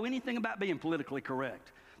didn't know anything about being politically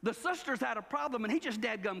correct. The sisters had a problem, and he just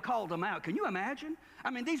dadgum called them out. Can you imagine? I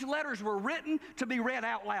mean, these letters were written to be read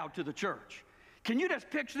out loud to the church. Can you just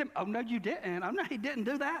picture them? Oh, no, you didn't. Oh, no, he didn't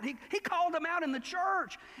do that. He called them out in the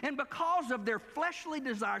church. And because of their fleshly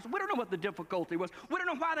desires, we don't know what the difficulty was. We don't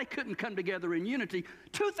know why they couldn't come together in unity.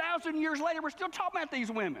 2,000 years later, we're still talking about these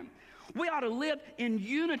women. We ought to live in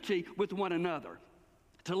unity with one another.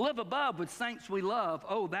 To live above with saints we love,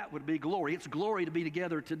 oh, that would be glory. It's glory to be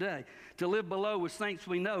together today. To live below with saints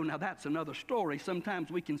we know, now that's another story.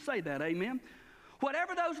 Sometimes we can say that, amen?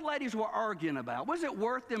 Whatever those ladies were arguing about, was it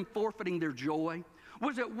worth them forfeiting their joy?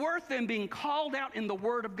 Was it worth them being called out in the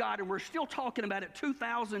Word of God, and we're still talking about it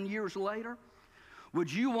 2,000 years later?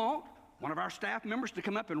 Would you want one of our staff members to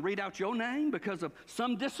come up and read out your name because of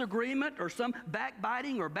some disagreement or some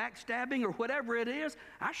backbiting or backstabbing or whatever it is?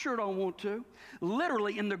 I sure don't want to.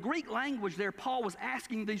 Literally, in the Greek language there, Paul was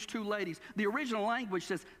asking these two ladies. The original language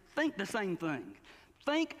says, think the same thing.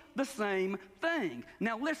 Think the same thing.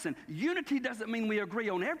 Now listen, unity doesn't mean we agree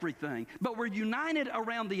on everything, but we're united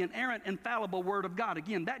around the inerrant, infallible Word of God.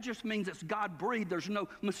 Again, that just means it's God-breathed. There's no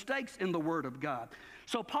mistakes in the Word of God.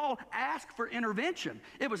 So Paul asked for intervention.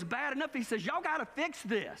 It was bad enough. He says, y'all got to fix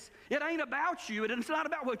this. It ain't about you. It's not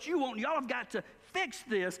about what you want. Y'all have got to fix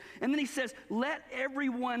this. And then he says, let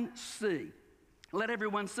everyone see. Let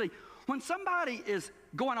everyone see. When somebody is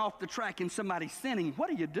going off the track and somebody's sinning, what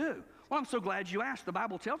do? Well, I'm so glad you asked. The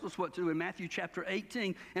Bible tells us what to do in Matthew chapter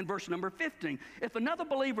 18 and verse number 15. If another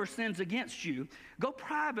believer sins against you, go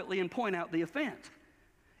privately and point out the offense.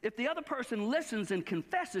 If the other person listens and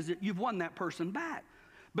confesses it, you've won that person back.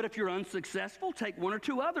 But if you're unsuccessful, take one or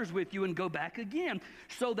two others with you and go back again,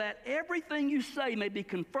 so that everything you say may be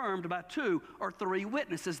confirmed by 2 or 3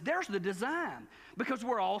 witnesses. There's the design. Because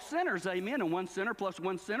we're all sinners, amen, and one sinner plus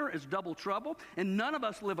one sinner is double trouble, and none of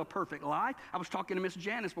us live a perfect life. I was talking to Miss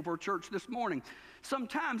Janice before church this morning.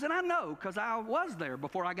 Sometimes, and I know because I was there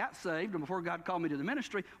before I got saved and before God called me to the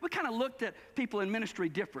ministry, we kind of looked at people in ministry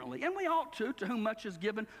differently, and we ought to whom much is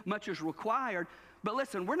given, much is required. But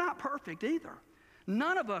listen, we're not perfect either.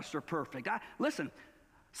 None of us are perfect. Listen,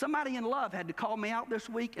 somebody in love had to call me out this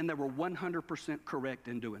week, and they were 100% correct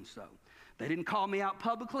in doing so. They didn't call me out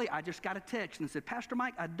publicly. I just got a text and said, Pastor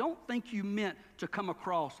Mike, I don't think you meant to come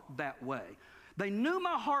across that way. They knew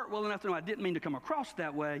my heart well enough to know I didn't mean to come across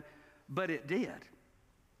that way, but it did.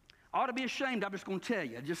 I ought to be ashamed, I'm just going to tell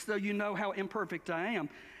you, just so you know how imperfect I am.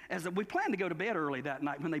 As we planned to go to bed early that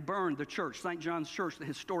night when they burned the church, St. John's Church, the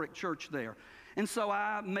historic church there. And so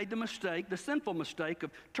I made the mistake, the sinful mistake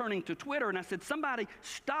of turning to Twitter, and I said, somebody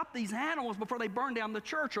stop these animals before they burn down the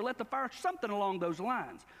church or let the fire, something along those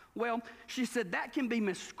lines. Well, she said, that can be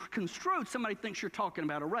misconstrued. Somebody thinks you're talking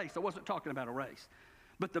about a race. I wasn't talking about a race.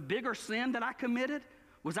 But the bigger sin that I committed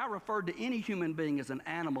was I referred to any human being as an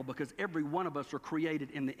animal, because every one of us are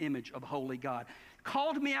created in the image of holy God.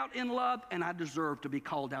 Called me out in love, and I deserve to be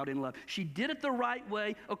called out in love. She did it the right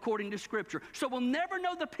way according to Scripture. So we'll never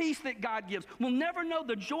know the peace that God gives. We'll never know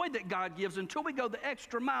the joy that God gives until we go the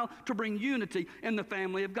extra mile to bring unity in the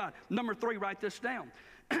family of God. Number 3, write this down.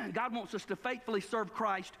 God wants us to faithfully serve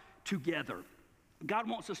Christ together. God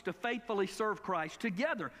wants us to faithfully serve Christ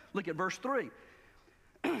together. Look at verse 3.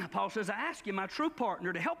 Paul says, I ask you, my true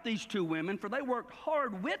partner, to help these 2 women, for they worked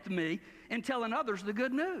hard with me in telling others the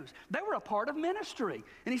good news. They were a part of ministry.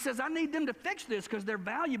 And he says, I need them to fix this because they're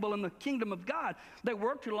valuable in the kingdom of God. They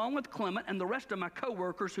worked along with Clement and the rest of my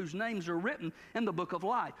co-workers whose names are written in the book of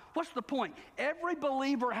life. What's the point? Every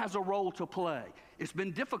believer has a role to play. It's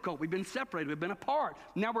been difficult. We've been separated. We've been apart.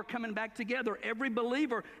 Now we're coming back together. Every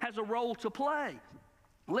believer has a role to play.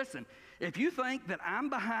 Listen, if you think that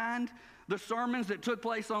I'm behind the sermons that took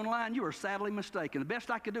place online, you are sadly mistaken. The best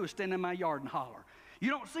I could do is stand in my yard and holler. You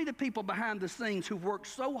don't see the people behind the scenes who've worked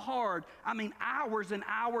so hard, I mean hours and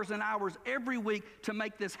hours and hours every week to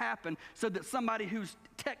make this happen so that somebody who's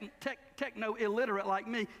techno-illiterate like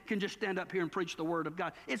me can just stand up here and preach the Word of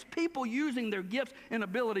God. It's people using their gifts and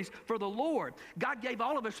abilities for the Lord. God gave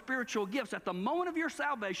all of us spiritual gifts. At the moment of your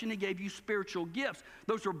salvation, He gave you spiritual gifts.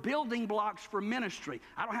 Those are building blocks for ministry.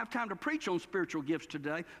 I don't have time to preach on spiritual gifts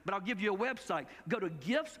today, but I'll give you a website. Go to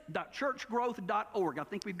gifts.churchgrowth.org. I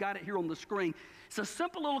think we've got it here on the screen. It's a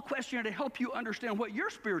simple little questionnaire to help you understand what your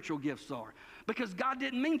spiritual gifts are. Because God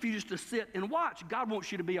didn't mean for you just to sit and watch. God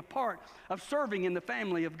wants you to be a part of serving in the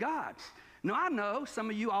family of God. Now, I know some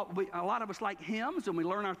of you, a lot of us like hymns, and we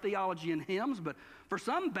learn our theology in hymns, but for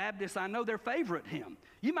some Baptists, I know their favorite hymn.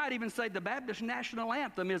 You might even say the Baptist national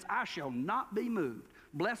anthem is, I shall not be moved.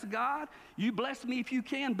 Bless God. You bless me if you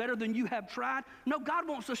can, better than you have tried. No, God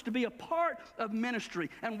wants us to be a part of ministry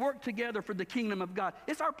and work together for the kingdom of God.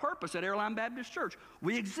 It's our purpose at Airline Baptist Church.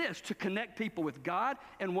 We exist to connect people with God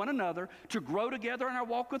and one another, to grow together in our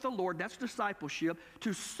walk with the Lord. That's discipleship.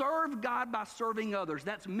 To serve God by serving others.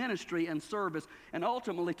 That's ministry and service. And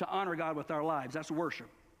ultimately to honor God with our lives. That's worship.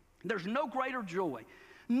 There's no greater joy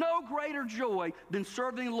than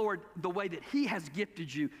serving the Lord the way that He has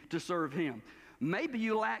gifted you to serve Him. Maybe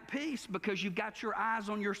you lack peace because you've got your eyes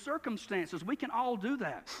on your circumstances. We can all do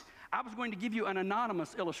that. I was going to give you an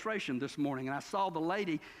anonymous illustration this morning, and I saw the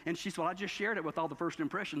lady, and she said, well, I just shared it with all the first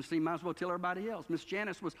impressions, so you might as well tell everybody else. Miss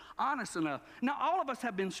Janice was honest enough. Now, all of us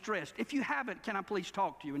have been stressed. If you haven't, can I please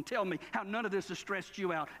talk to you and tell me how none of this has stressed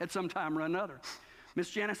you out at some time or another? Miss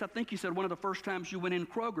Janice, I think you said one of the first times you went in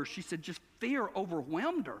Kroger, she said just fear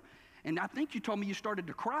overwhelmed her. And I think you told me you started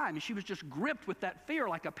to cry. I mean, she was just gripped with that fear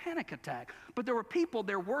like a panic attack. But there were people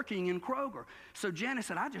there working in Kroger. So Janice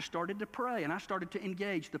said, I just started to pray, and I started to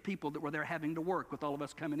engage the people that were there having to work with all of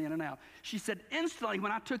us coming in and out. She said, instantly,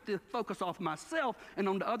 when I took the focus off myself and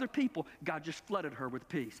onto other people, God just flooded her with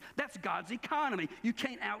peace. That's God's economy. You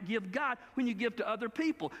can't outgive God when you give to other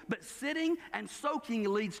people. But sitting and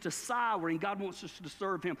soaking leads to souring. God wants us to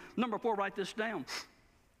serve Him. Number 4, write this down.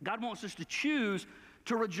 God wants us to choose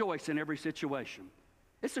to rejoice in every situation.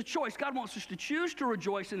 It's a choice. God wants us to choose to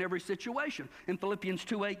rejoice in every situation. In Philippians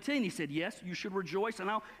 2:18, He said, yes, you should rejoice, and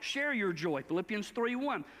I'll share your joy. Philippians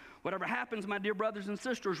 3:1, Whatever happens, my dear brothers and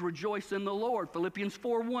sisters, rejoice in the Lord. Philippians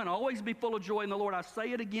 4:1, always be full of joy in the Lord. I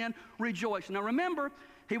say it again, rejoice. Now remember,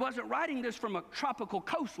 he wasn't writing this from a tropical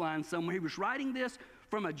coastline somewhere. He was writing this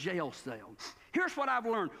from a jail cell. Here's what I've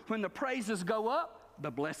learned. When the praises go up,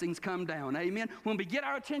 the blessings come down. Amen. When we get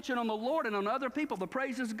our attention on the Lord and on other people, the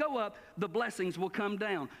praises go up, the blessings will come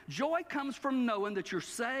down. Joy comes from knowing that you're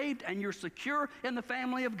saved and you're secure in the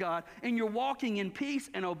family of God and you're walking in peace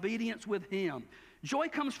and obedience with Him. Joy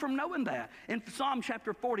comes from knowing that. In Psalm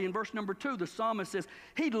chapter 40 and verse number 2, the psalmist says,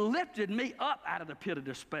 He lifted me up out of the pit of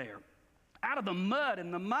despair, out of the mud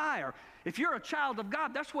and the mire. If you're a child of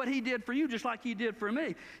God, that's what He did for you, just like He did for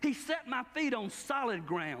me. He set my feet on solid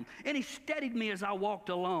ground, and He steadied me as I walked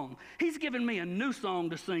along. He's given me a new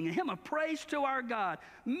song to sing, a hymn of praise to our God.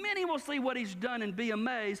 Many will see what He's done and be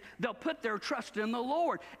amazed. They'll put their trust in the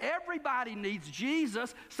Lord. Everybody needs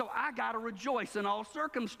Jesus, so I got to rejoice in all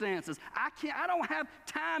circumstances. I don't have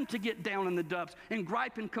time to get down in the dumps and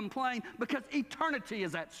gripe and complain because eternity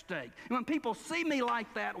is at stake. And when people see me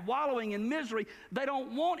like that, wallowing in misery, they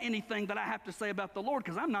don't want anything that I have to say about the Lord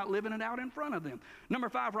because I'm not living it out in front of them. Number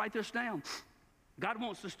 5, write this down. God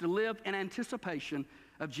wants us to live in anticipation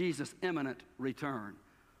of Jesus' imminent return.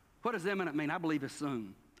 What does imminent mean? I believe it's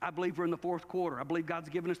soon. I believe we're in the 4th quarter. I believe God's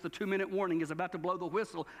given us the 2-minute warning. He's about to blow the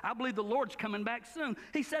whistle. I believe the Lord's coming back soon.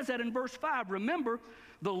 He says that in verse 5. Remember,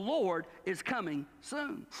 the Lord is coming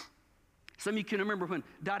soon. Some of you can remember when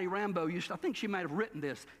Dottie Rambo I think she might have written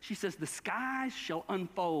this. She says, the skies shall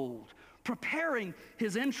unfold, preparing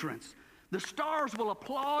His entrance. The stars will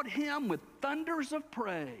applaud Him with thunders of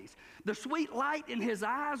praise. The sweet light in His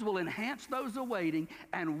eyes will enhance those awaiting,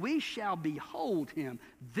 and we shall behold Him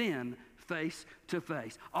then face to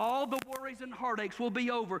face. All the worries and heartaches will be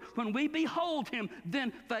over when we behold Him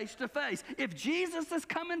then face to face. If Jesus is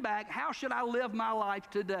coming back, how should I live my life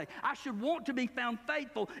today? I should want to be found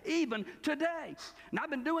faithful even today. And I've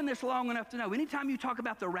been doing this long enough to know anytime you talk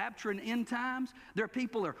about the rapture and end times, there are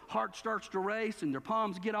people, their heart starts to race and their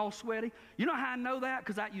palms get all sweaty. You know how I know that?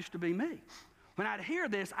 Because that used to be me. When I'd hear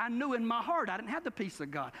this, I knew in my heart I didn't have the peace of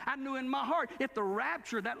God. I knew in my heart if the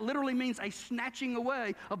rapture, that literally means a snatching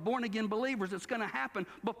away of born-again believers that's going to happen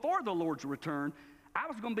before the Lord's return, I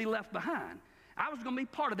was going to be left behind. I was going to be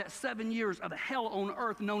part of that 7 years of hell on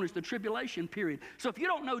earth known as the tribulation period. So if you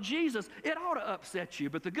don't know Jesus, it ought to upset you.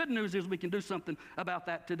 But the good news is we can do something about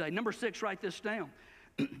that today. Number 6, write this down.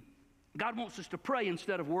 God wants us to pray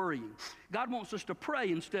instead of worrying. God wants us to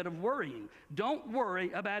pray instead of worrying. Don't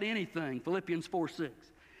worry about anything, Philippians 4:6.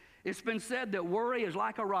 It's been said that worry is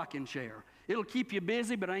like a rocking chair. It'll keep you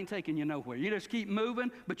busy, but it ain't taking you nowhere. You just keep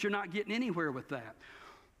moving, but you're not getting anywhere with that.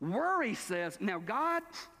 Worry says, now God,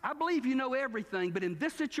 I believe you know everything, but in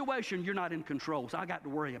this situation, you're not in control, so I got to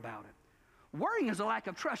worry about it. Worrying is a lack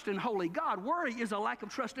of trust in holy God. Worry is a lack of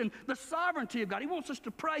trust in the sovereignty of God. He wants us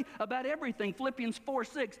to pray about everything. Philippians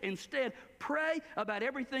 4:6. Instead, pray about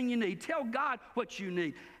everything you need. Tell God what you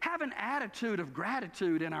need. Have an attitude of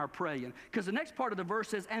gratitude in our praying. Because the next part of the verse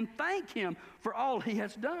says, and thank Him for all He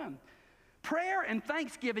has done. Prayer and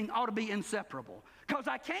thanksgiving ought to be inseparable. Because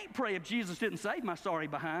I can't pray if Jesus didn't save my sorry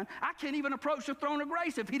behind. I can't even approach the throne of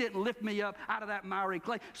grace if He didn't lift me up out of that miry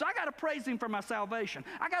clay. So I got to praise Him for my salvation.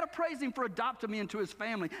 I got to praise Him for adopting me into His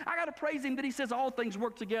family. I got to praise Him that He says all things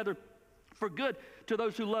work together for good to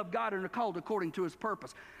those who love God and are called according to His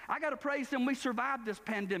purpose. I got to praise Him. We survived this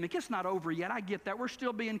pandemic. It's not over yet. I get that. We're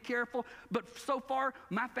still being careful. But so far,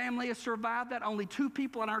 my family has survived that. Only 2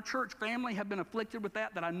 people in our church family have been afflicted with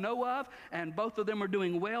that I know of, and both of them are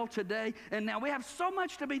doing well today. And now we have so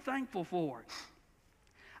much to be thankful for.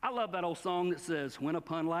 I love that old song that says, when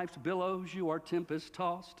upon life's billows you are tempest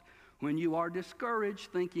tossed, when you are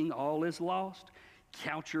discouraged, thinking all is lost,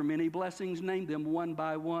 count your many blessings, name them one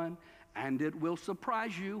by one, and it will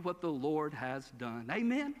surprise you what the Lord has done.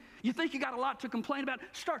 Amen? You think you got a lot to complain about?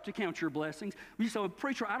 Start to count your blessings. You say,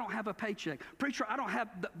 preacher, I don't have a paycheck. Preacher, I don't have,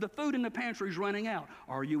 the food in the pantry is running out.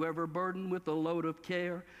 Are you ever burdened with a load of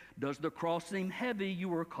care? Does the cross seem heavy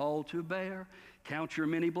you are called to bear? Count your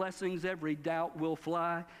many blessings, every doubt will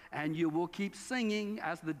fly, and you will keep singing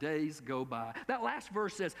as the days go by. That last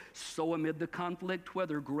verse says, so amid the conflict,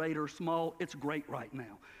 whether great or small, it's great right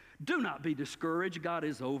now. Do not be discouraged. God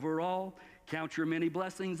is over all. Count your many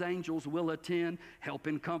blessings. Angels will attend. Help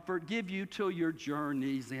and comfort give you till your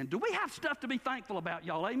journey's end. Do we have stuff to be thankful about,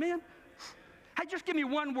 y'all? Amen? Hey, just give me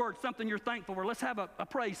one word, something you're thankful for. Let's have a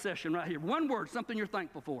praise session right here. One word, something you're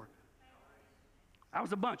thankful for. That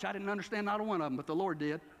was a bunch. I didn't understand not a one of them, but the Lord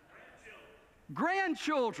did.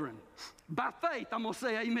 Grandchildren. By faith, I'm going to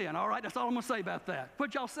say amen. All right, that's all I'm going to say about that.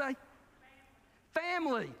 What'd y'all say?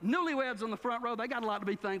 Family, newlyweds on the front row, they got a lot to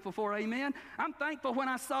be thankful for, amen. I'm thankful when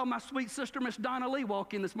I saw my sweet sister, Miss Donna Lee,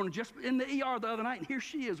 walk in this morning, just in the ER the other night, and here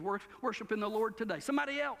she is worshiping the Lord today.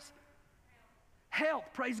 Somebody else. Health,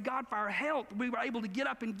 praise God for our health. We were able to get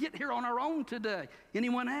up and get here on our own today.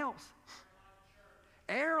 Anyone else?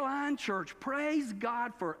 Airline Church, praise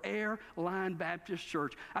God for Airline Baptist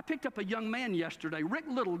Church. I picked up a young man yesterday, Rick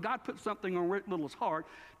Little. God put something on Rick Little's heart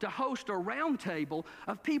to host a round table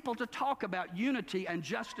of people to talk about unity and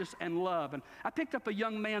justice and love. And I picked up a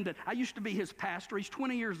young man that I used to be his pastor. He's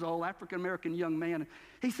 20 years old, African-American young man.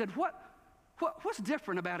 He said, what's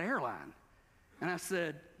different about Airline? And I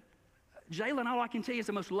said, Jalen, all I can tell you is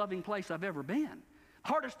the most loving place I've ever been.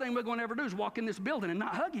 Hardest thing we're going to ever do is walk in this building and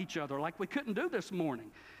not hug each other like we couldn't do this morning.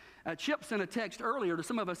 Chip sent a text earlier to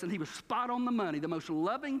some of us, and he was spot on the money. The most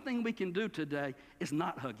loving thing we can do today is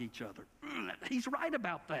not hug each other. He's right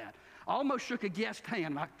about that. I almost shook a guest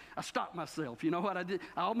hand. I stopped myself. You know what I did?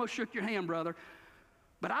 I almost shook your hand, brother.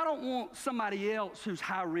 But I don't want somebody else who's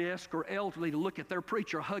high risk or elderly to look at their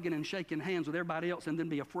preacher hugging and shaking hands with everybody else and then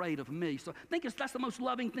be afraid of me. So I think that's the most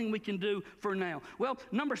loving thing we can do for now. Well,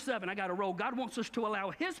 number 7, I got to roll. God wants us to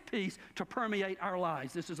allow His peace to permeate our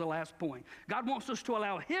lives. This is the last point. God wants us to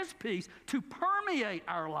allow His peace to permeate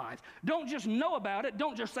our lives. Don't just know about it.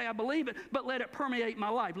 Don't just say, I believe it, but let it permeate my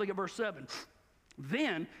life. Look at verse 7.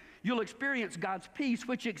 Then you'll experience God's peace,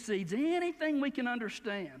 which exceeds anything we can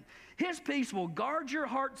understand. His peace will guard your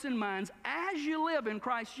hearts and minds as you live in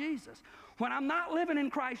Christ Jesus. When I'm not living in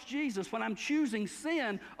Christ Jesus, when I'm choosing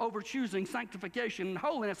sin over choosing sanctification and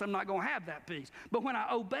holiness, I'm not going to have that peace. But when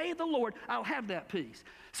I obey the Lord, I'll have that peace.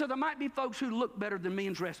 So there might be folks who look better than me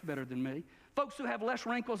and dress better than me, folks who have less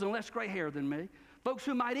wrinkles and less gray hair than me, folks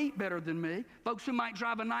who might eat better than me, folks who might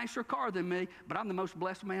drive a nicer car than me, but I'm the most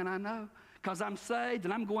blessed man I know. Because I'm saved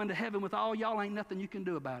and I'm going to heaven with all y'all, ain't nothing you can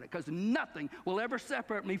do about it. Because nothing will ever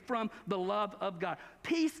separate me from the love of God.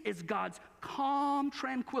 Peace is God's calm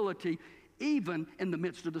tranquility, even in the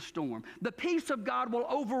midst of the storm. The peace of God will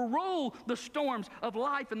overrule the storms of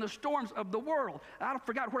life and the storms of the world. I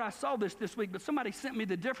forgot where I saw this week, but somebody sent me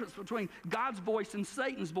the difference between God's voice and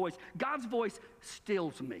Satan's voice. God's voice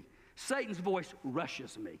stills me. Satan's voice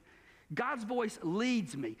rushes me. God's voice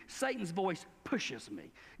leads me. Satan's voice pushes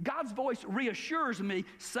me. God's voice reassures me.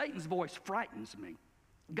 Satan's voice frightens me.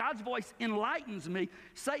 God's voice enlightens me.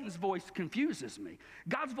 Satan's voice confuses me.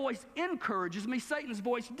 God's voice encourages me. Satan's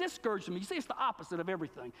voice discourages me. You see, it's the opposite of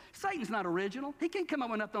everything. Satan's not original. He can't come up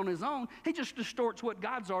with nothing on his own. He just distorts what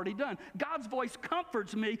God's already done. God's voice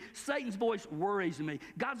comforts me. Satan's voice worries me.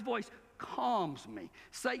 God's voice calms me.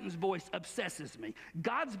 Satan's voice obsesses me.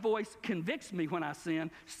 God's voice convicts me when I sin.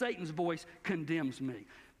 Satan's voice condemns me.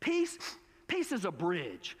 Peace is a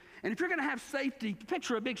bridge. And if you're going to have safety,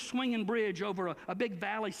 picture a big swinging bridge over a big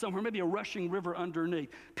valley somewhere, maybe a rushing river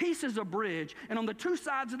underneath. Peace is a bridge, and on the two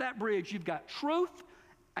sides of that bridge, you've got truth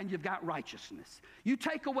and you've got righteousness. You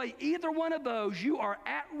take away either one of those, you are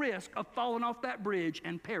at risk of falling off that bridge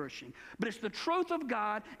and perishing. But it's the truth of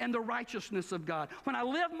God and the righteousness of God. When I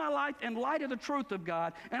live my life in light of the truth of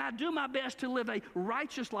God, and I do my best to live a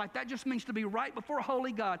righteous life, that just means to be right before a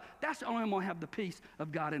holy God. That's the only way I'm going to have the peace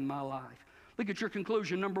of God in my life. Look at your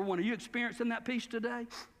conclusion. Number 1, are you experiencing that peace today?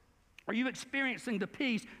 Are you experiencing the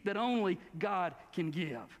peace that only God can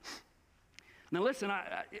give? Now listen,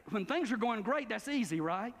 when things are going great, that's easy,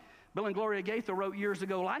 right? Bill and Gloria Gaither wrote years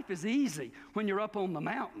ago, life is easy when you're up on the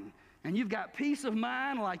mountain and you've got peace of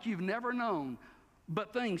mind like you've never known.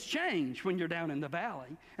 But things change when you're down in the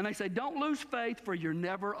valley. And they say, don't lose faith, for you're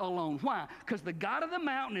never alone. Why? Because the God of the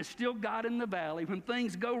mountain is still God in the valley. When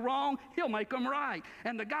things go wrong, He'll make them right.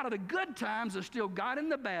 And the God of the good times is still God in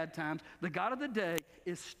the bad times. The God of the day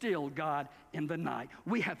is still God in the night.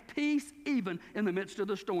 We have peace even in the midst of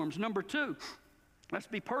the storms. Number 2, let's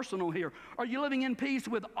be personal here. Are you living in peace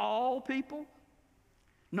with all people?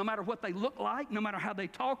 No matter what they look like, no matter how they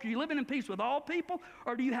talk, are you living in peace with all people,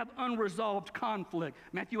 or do you have unresolved conflict?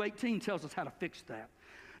 Matthew 18 tells us how to fix that.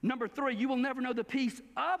 Number 3, you will never know the peace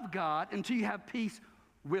of God until you have peace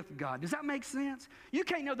with God. Does that make sense? You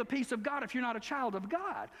can't know the peace of God if you're not a child of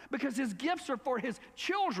God, because His gifts are for His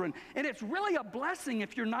children. And it's really a blessing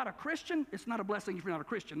if you're not a Christian. It's not a blessing if you're not a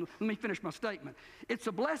Christian. Let me finish my statement. It's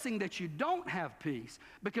a blessing that you don't have peace,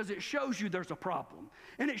 because it shows you there's a problem.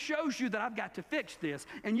 And it shows you that I've got to fix this.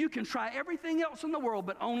 And you can try everything else in the world,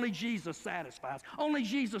 but only Jesus satisfies. Only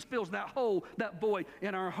Jesus fills that hole, that void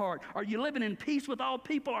in our heart. Are you living in peace with all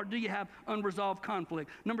people, or do you have unresolved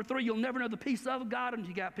conflict? Number 3, you'll never know the peace of God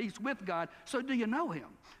until you got peace with God. So do you know Him?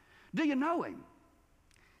 Do you know Him?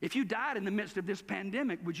 If you died in the midst of this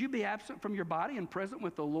pandemic, would you be absent from your body and present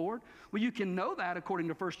with the Lord? Well, you can know that according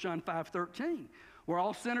to 1 John 5:13. We're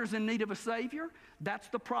all sinners in need of a Savior. That's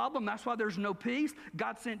the problem. That's why there's no peace.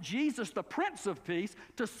 God sent Jesus, the Prince of Peace,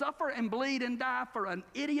 to suffer and bleed and die for an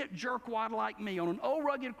idiot jerkwad like me on an old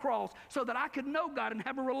rugged cross so that I could know God and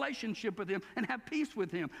have a relationship with Him and have peace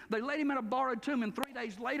with Him. They laid Him in a borrowed tomb, and 3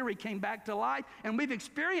 days later He came back to life, and we've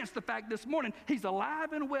experienced the fact this morning He's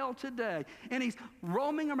alive and well today, and He's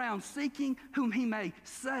roaming around seeking whom He may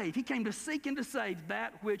save. He came to seek and to save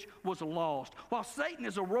that which was lost. While Satan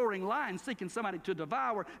is a roaring lion seeking somebody to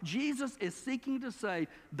devour, Jesus is seeking to save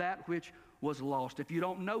that which was lost. If you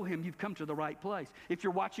don't know Him, you've come to the right place. If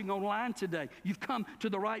you're watching online today, you've come to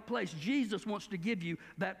the right place. Jesus wants to give you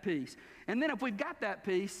that peace. And then if we've got that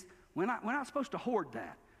peace, we're not supposed to hoard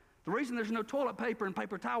that. The reason there's no toilet paper and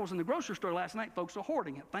paper towels in the grocery store last night, folks are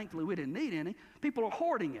hoarding it. Thankfully, we didn't need any. People are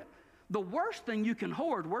hoarding it. The worst thing you can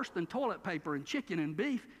hoard, worse than toilet paper and chicken and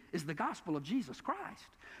beef, is the gospel of Jesus Christ.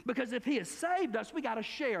 Because if He has saved us, we got to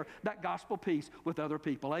share that gospel peace with other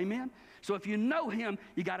people. Amen? So if you know Him,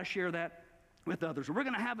 you got to share that with others. We're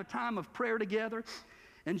going to have a time of prayer together.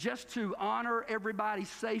 And just to honor everybody's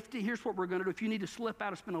safety, here's what we're going to do. If you need to slip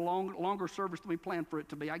out, it's been a longer service than we planned for it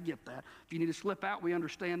to be. I get that. If you need to slip out, we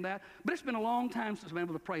understand that. But it's been a long time since we've been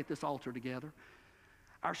able to pray at this altar together.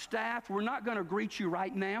 Our staff, we're not going to greet you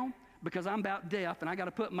right now, because I'm about deaf, and I got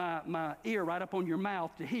to put my ear right up on your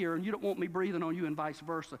mouth to hear, and you don't want me breathing on you and vice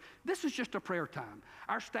versa. This is just a prayer time.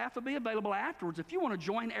 Our staff will be available afterwards. If you want to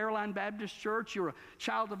join Airline Baptist Church, you're a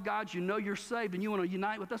child of God, you know you're saved, and you want to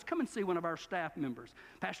unite with us, come and see one of our staff members.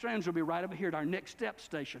 Pastor Andrews will be right over here at our Next Step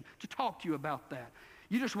station to talk to you about that.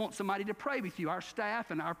 You just want somebody to pray with you. Our staff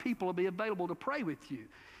and our people will be available to pray with you.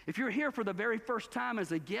 If you're here for the very first time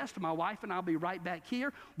as a guest, my wife and I will be right back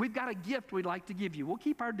here. We've got a gift we'd like to give you. We'll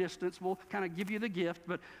keep our distance. We'll kind of give you the gift,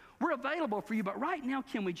 but we're available for you. But right now,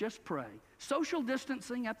 can we just pray? Social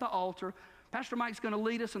distancing at the altar. Pastor Mike's going to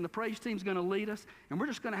lead us, and the praise team's going to lead us, and we're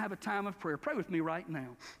just going to have a time of prayer. Pray with me right now.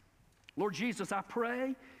 Lord Jesus, I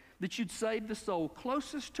pray that you'd save the soul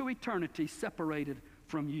closest to eternity, separated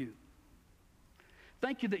from you.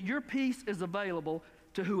 Thank you that your peace is available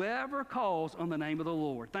to whoever calls on the name of the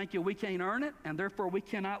Lord. Thank you, we can't earn it, and therefore we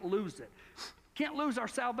cannot lose it. Can't lose our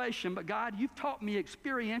salvation, but God, you've taught me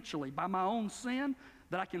experientially by my own sin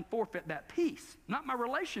that I can forfeit that peace. Not my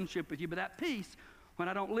relationship with you, but that peace when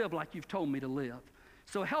I don't live like you've told me to live.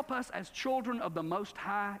 So help us as children of the Most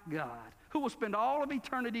High God, who will spend all of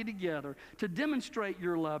eternity together to demonstrate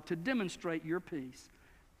your love, to demonstrate your peace.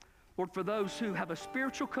 Lord, for those who have a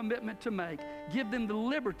spiritual commitment to make, give them the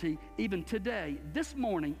liberty even today, this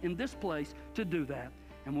morning, in this place, to do that.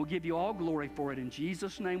 And we'll give you all glory for it. In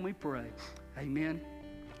Jesus' name we pray. Amen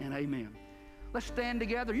and amen. Let's stand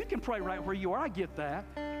together. You can pray right where you are. I get that.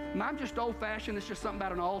 I'm just old-fashioned. It's just something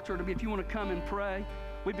about an altar to me. If you want to come and pray,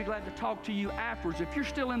 we'd be glad to talk to you afterwards. If you're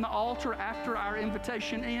still in the altar after our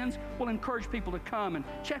invitation ends, we'll encourage people to come and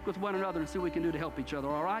check with one another and see what we can do to help each other,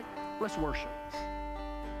 all right? Let's worship.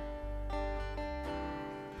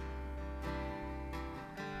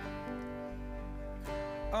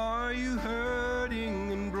 Are you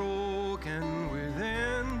hurting and broken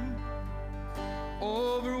within?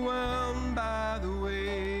 Overwhelmed by the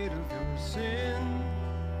weight of your sin?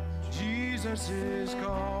 Jesus is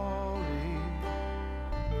calling.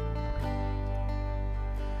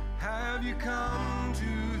 Have you come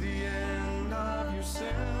to the end of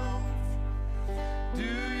yourself? Do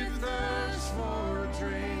you thirst for a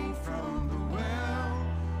drink from the well?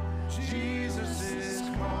 Jesus is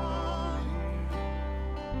calling.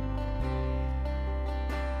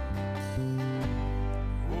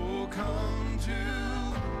 Oh, come to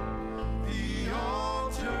the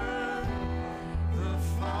altar. The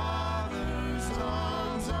Father's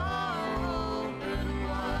arms are open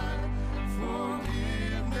wide.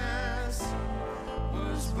 Forgiveness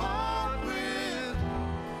was bought with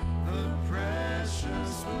the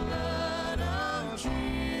precious blood of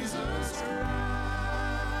Jesus Christ.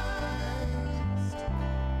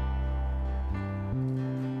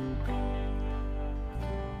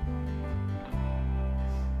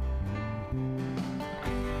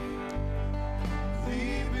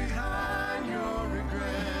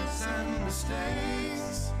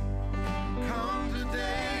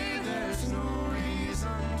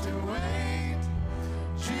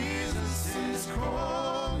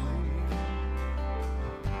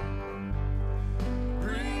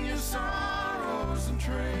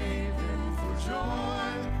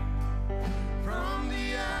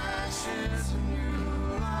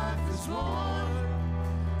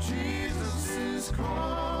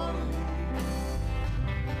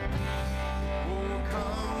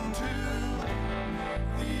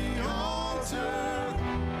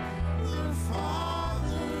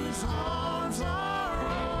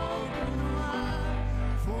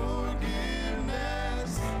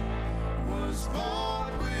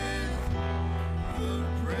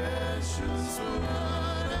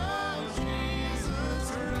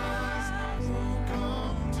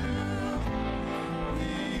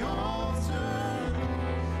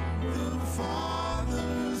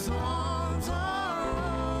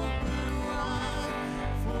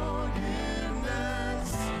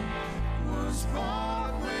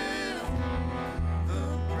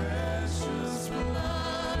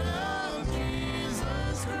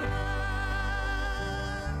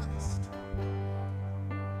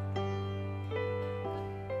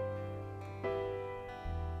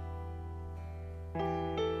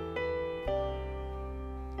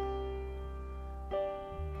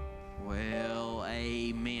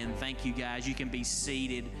 Thank you, guys. You can be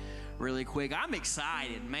seated really quick. I'm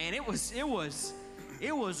excited, man. It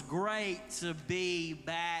was great to be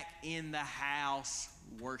back in the house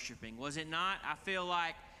worshiping, was it not? I feel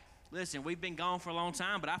like, listen, we've been gone for a long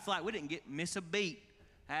time, but I feel like we didn't miss a beat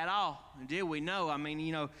at all, did we? No, I mean,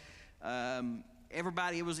 you know,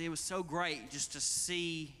 everybody, it was so great just to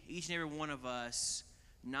see each and every one of us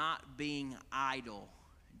not being idle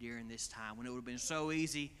during this time, when it would have been so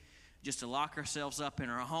easy just to lock ourselves up in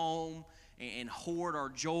our home and hoard our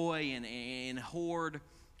joy and hoard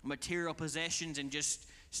material possessions and just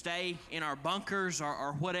stay in our bunkers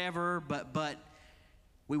or whatever, but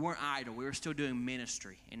we weren't idle. We were still doing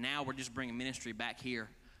ministry, and now we're just bringing ministry back here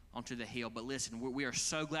onto the hill. But listen, we are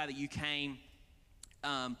so glad that you came.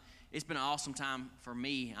 It's been an awesome time for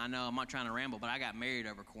me. I know I'm not trying to ramble, but I got married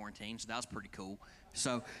over quarantine, so that was pretty cool.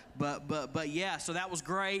 So, but yeah, so that was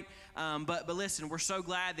great. But listen, we're so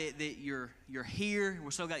glad that you're here.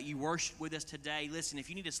 We're so glad that you worship with us today. Listen, if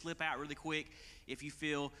you need to slip out really quick, if you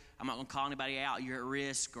feel I'm not going to call anybody out, you're at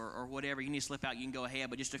risk or whatever, you need to slip out, you can go ahead.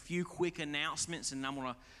 But just a few quick announcements, and I'm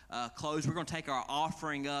going to close. We're going to take our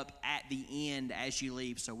offering up at the end as you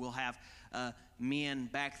leave. So we'll have men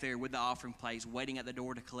back there with the offering plates waiting at the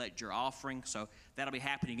door to collect your offering. So that'll be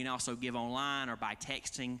happening. You can also give online or by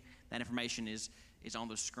texting. That information is on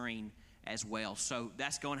the screen as well. So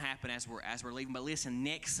that's going to happen as we're leaving. But listen,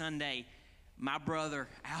 next Sunday, my brother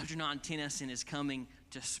Algernon Tennyson is coming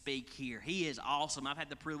to speak here. He is awesome. I've had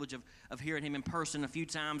the privilege of hearing him in person a few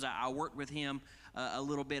times. I worked with him a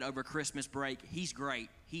little bit over Christmas break. He's great.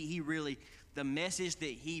 He really, the message that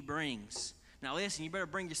he brings. Now listen, you better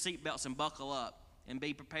bring your seatbelts and buckle up and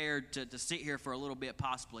be prepared to sit here for a little bit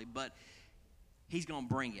possibly. But he's going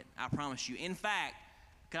to bring it. I promise you. In fact,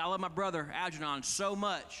 because I love my brother Algernon so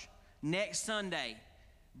much, next Sunday,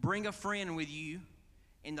 bring a friend with you,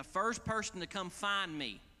 and the first person to come find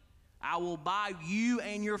me, I will buy you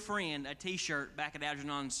and your friend a T-shirt back at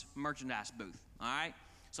Algernon's merchandise booth, all right?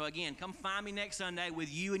 So again, come find me next Sunday with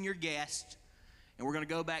you and your guest, and we're going to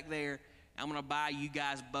go back there. I'm going to buy you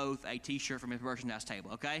guys both a T-shirt from his merchandise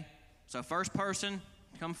table, okay? So first person,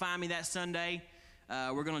 come find me that Sunday.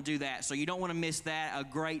 We're going to do that. So you don't want to miss that. A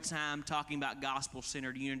great time talking about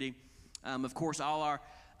gospel-centered unity. Of course, all our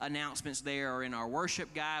announcements there are in our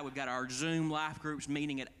worship guide. We've got our Zoom life groups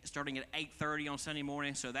meeting starting at 8:30 on Sunday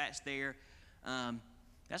morning, so that's there.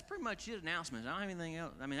 That's pretty much it, announcements. I don't have anything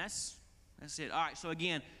else. I mean, that's it. All right, so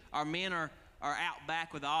again, our men are out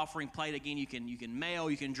back with the offering plate. Again, you can mail,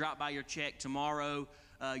 you can drop by your check tomorrow,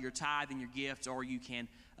 your tithe and your gifts, or you can,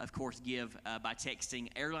 of course, give by texting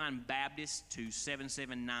Airline Baptist to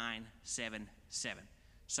 77977.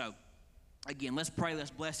 So, again, let's pray. Let's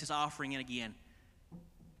bless this offering. And again,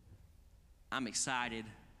 I'm excited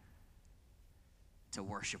to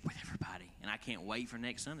worship with everybody. And I can't wait for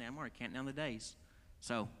next Sunday. I'm already counting down the days.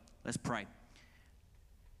 So, let's pray.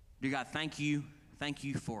 Dear God, thank you. Thank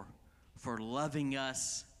you for loving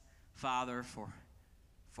us, Father, for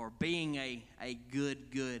being a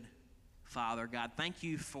good Father. God, thank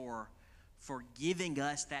you for giving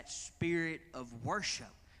us that spirit of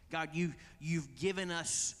worship. God, you've given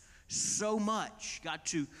us so much. God,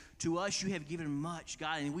 to us you have given much,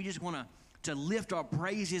 God, and we just want to lift our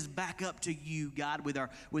praises back up to you, God, with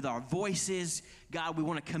our voices. God, we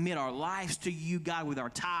want to commit our lives to you, God, with our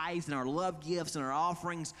tithes and our love gifts and our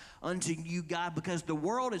offerings unto you, God, because the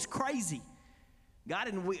world is crazy. God,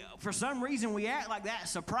 and for some reason we act like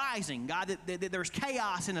that's surprising, God, that there's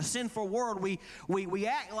chaos in a sinful world. We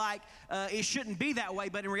act like it shouldn't be that way,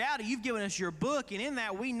 but in reality, you've given us your book, and in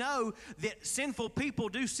that we know that sinful people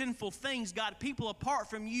do sinful things. God, people apart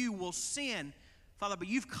from you will sin, Father, but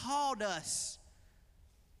you've called us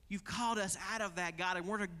out of that, God, and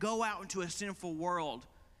we're to go out into a sinful world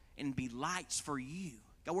and be lights for you.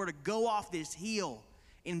 God, we're to go off this hill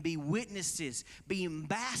and be witnesses, be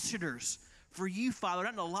ambassadors for you, Father,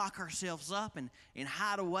 not to lock ourselves up and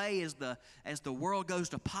hide away as the world goes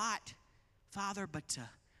to pot, Father, but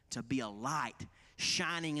to be a light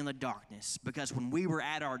shining in the darkness. Because when we were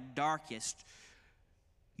at our darkest,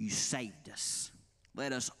 you saved us.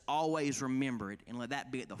 Let us always remember it, and let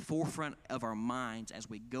that be at the forefront of our minds as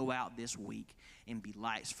we go out this week and be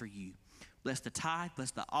lights for you. Bless the tithe,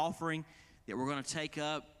 bless the offering that we're going to take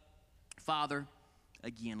up. Father,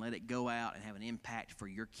 again, let it go out and have an impact for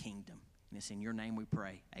your kingdom. And it's in your name we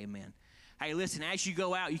pray. Amen. Hey, listen, as you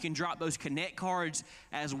go out, you can drop those Connect cards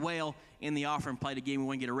as well in the offering plate. Again, we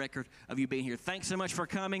want to get a record of you being here. Thanks so much for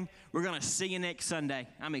coming. We're going to see you next Sunday.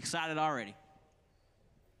 I'm excited already.